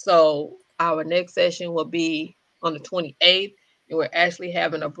 So our next session will be on the 28th, and we're actually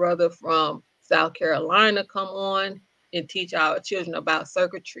having a brother from South Carolina come on and teach our children about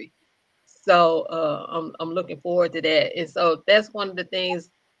circuitry. So I'm looking forward to that. And so that's one of the things,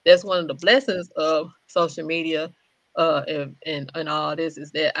 that's one of the blessings of social media and all this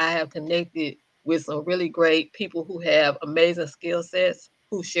is that I have connected with some really great people who have amazing skill sets,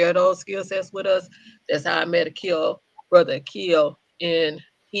 who share those skill sets with us. That's how I met brother Akil, and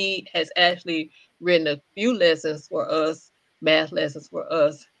he has actually written a few lessons for us, math lessons for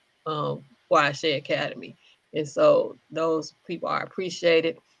us, for our Shea Academy. And so those people are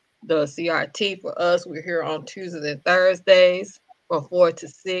appreciated. The CRT for us, we're here on Tuesdays and Thursdays from 4 to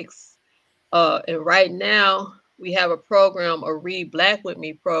 6. And right now, we have a program, a Read Black with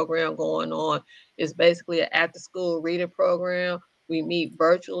Me program going on. It's basically an after school reading program. We meet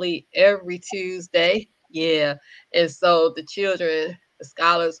virtually every Tuesday. Yeah. And so the children, the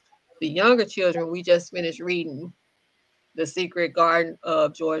scholars, the younger children, we just finished reading The Secret Garden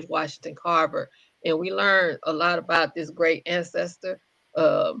of George Washington Carver. And we learned a lot about this great ancestor.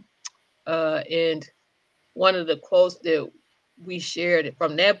 Um, and one of the quotes that we shared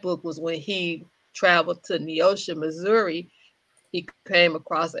from that book was when he traveled to Neosho, Missouri, he came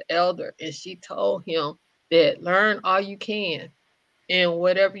across an elder and she told him that learn all you can, and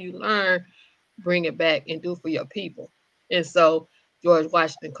whatever you learn, bring it back and do for your people. And so George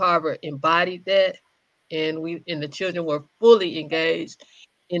Washington Carver embodied that, and the children were fully engaged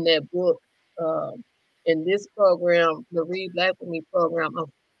in that book. Um, in this program, the Read Black with Me program, I'm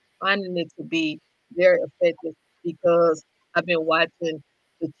finding it to be very effective because I've been watching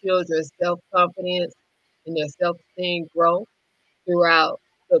the children's self confidence and their self esteem grow throughout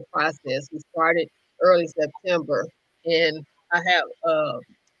the process. We started early September, and I have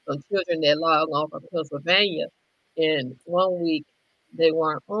some children that log on from Pennsylvania. And one week they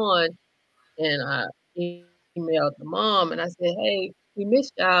weren't on, and I emailed the mom and I said, "Hey, we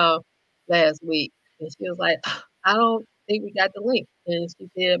missed y'all last week," and she was like, "I don't think we got the link." And she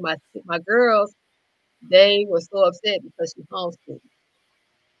said, "My girls, they were so upset because she homeschooled."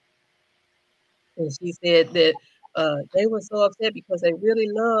 And she said that they were so upset because they really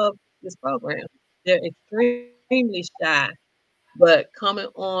love this program. They're extremely shy, but coming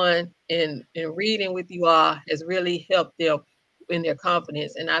on and reading with you all has really helped them in their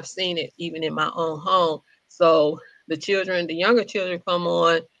confidence. And I've seen it even in my own home. So the younger children come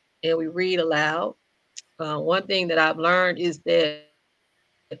on and we read aloud. One thing that I've learned is that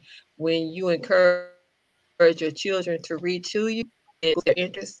when you encourage your children to read to you, it boosts their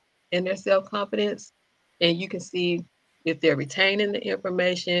interest and their self confidence. And you can see if they're retaining the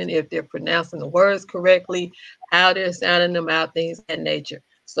information, if they're pronouncing the words correctly, how they're sounding them out, things of that nature.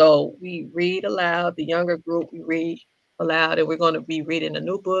 So we read aloud, the younger group, we read aloud, and we're going to be reading a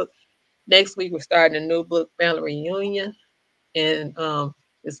new book. Next week, we're starting a new book, Family Reunion. And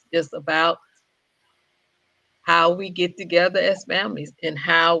it's just about how we get together as families and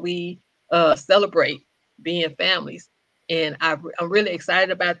how we celebrate being families. And I'm really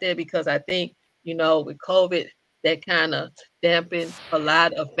excited about that because I think, with COVID, that kind of dampened a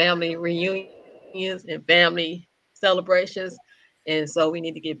lot of family reunions and family celebrations. And so we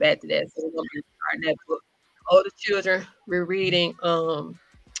need to get back to that. So we're going to be starting that book. Older children, we're reading a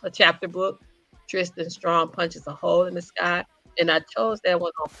chapter book, Tristan Strong Punches a Hole in the Sky. And I chose that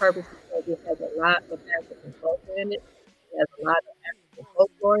one on purpose because it has a lot of African culture in it. It has a lot of African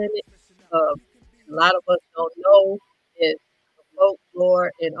folklore in it. Um, a lot of us don't know that the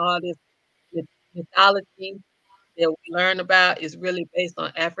folklore and all this mythology that we learn about is really based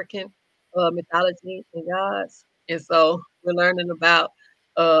on African mythology and gods. And so we're learning about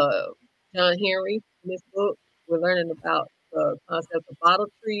uh, John Henry in this book. We're learning about the concept of bottle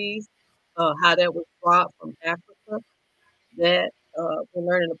trees, how that was brought from Africa. That we're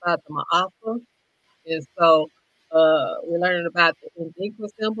learning about the Ma'afa, and so we're learning about the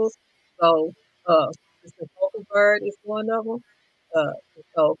Indigenous symbols. So uh, the vocal bird is one of them. And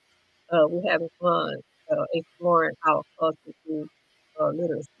so we're having fun exploring our culture through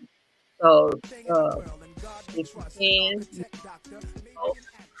literacy. So uh, if you can, know,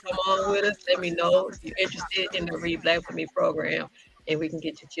 come on with us. Let me know if you're interested in the Read Black with Me program, and we can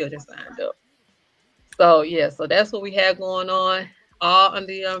get your children signed up. So yeah, so that's what we have going on, all under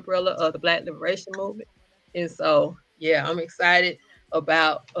the umbrella of the Black Liberation Movement. And so yeah, I'm excited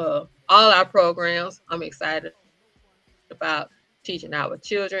about all our programs. I'm excited about teaching our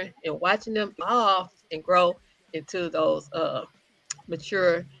children and watching them evolve and grow into those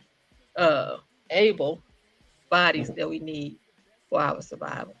mature, able bodies that we need for our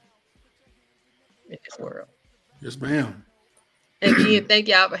survival in this world. Yes, ma'am. Again, thank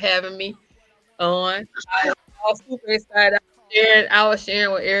y'all for having me on. I was super excited. I was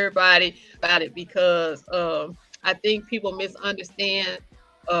sharing with everybody about it because I think people misunderstand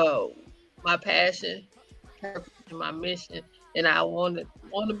uh, my passion, purpose, and my mission, and I want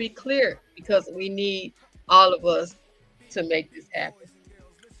to be clear because we need all of us to make this happen.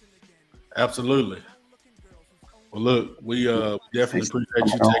 Absolutely. Well, look, we definitely appreciate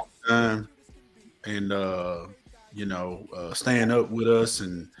you taking time and staying up with us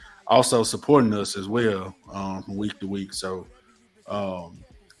and also supporting us as well from week to week. So, um,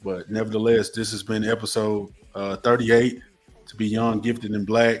 but nevertheless, this has been episode 38 to be young, gifted, and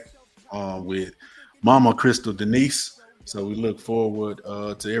black with Mama Crystal Denise. So we look forward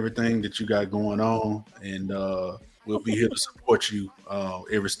to everything that you got going on, and we'll be here to support you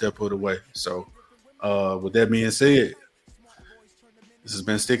every step of the way. So, with that being said, this has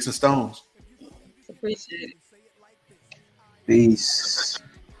been Sticks and Stones. Appreciate it. Peace.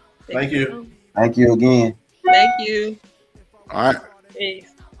 Thank Thank you you. so much. Thank you again. Thank you. All right.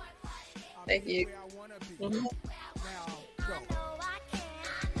 Peace. Thank you. Mhm.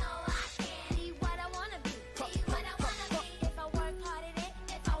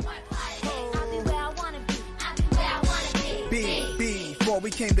 before we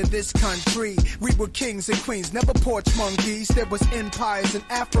came to this country. We were kings and queens, never porch monkeys. There was empires in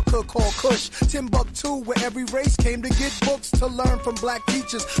Africa called Kush, Timbuktu, where every race came to get books to learn from black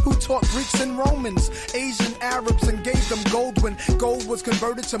teachers who taught Greeks and Romans, Asian Arabs, and gave them gold. When gold was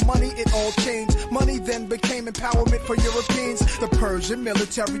converted to money, it all changed. Money then became empowerment for Europeans. The Persian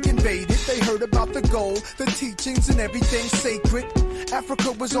military invaded. They heard about the gold, the teachings, and everything sacred.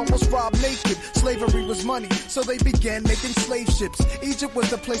 Africa was almost robbed naked. Slavery was money, so they began making slave ships. Egypt was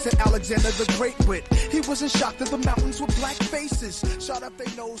the place that Alexander the Great went. He wasn't shocked that the mountains with black faces shot up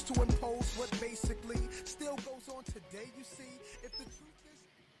their nose to impose what basically still goes on today. You see, if the truth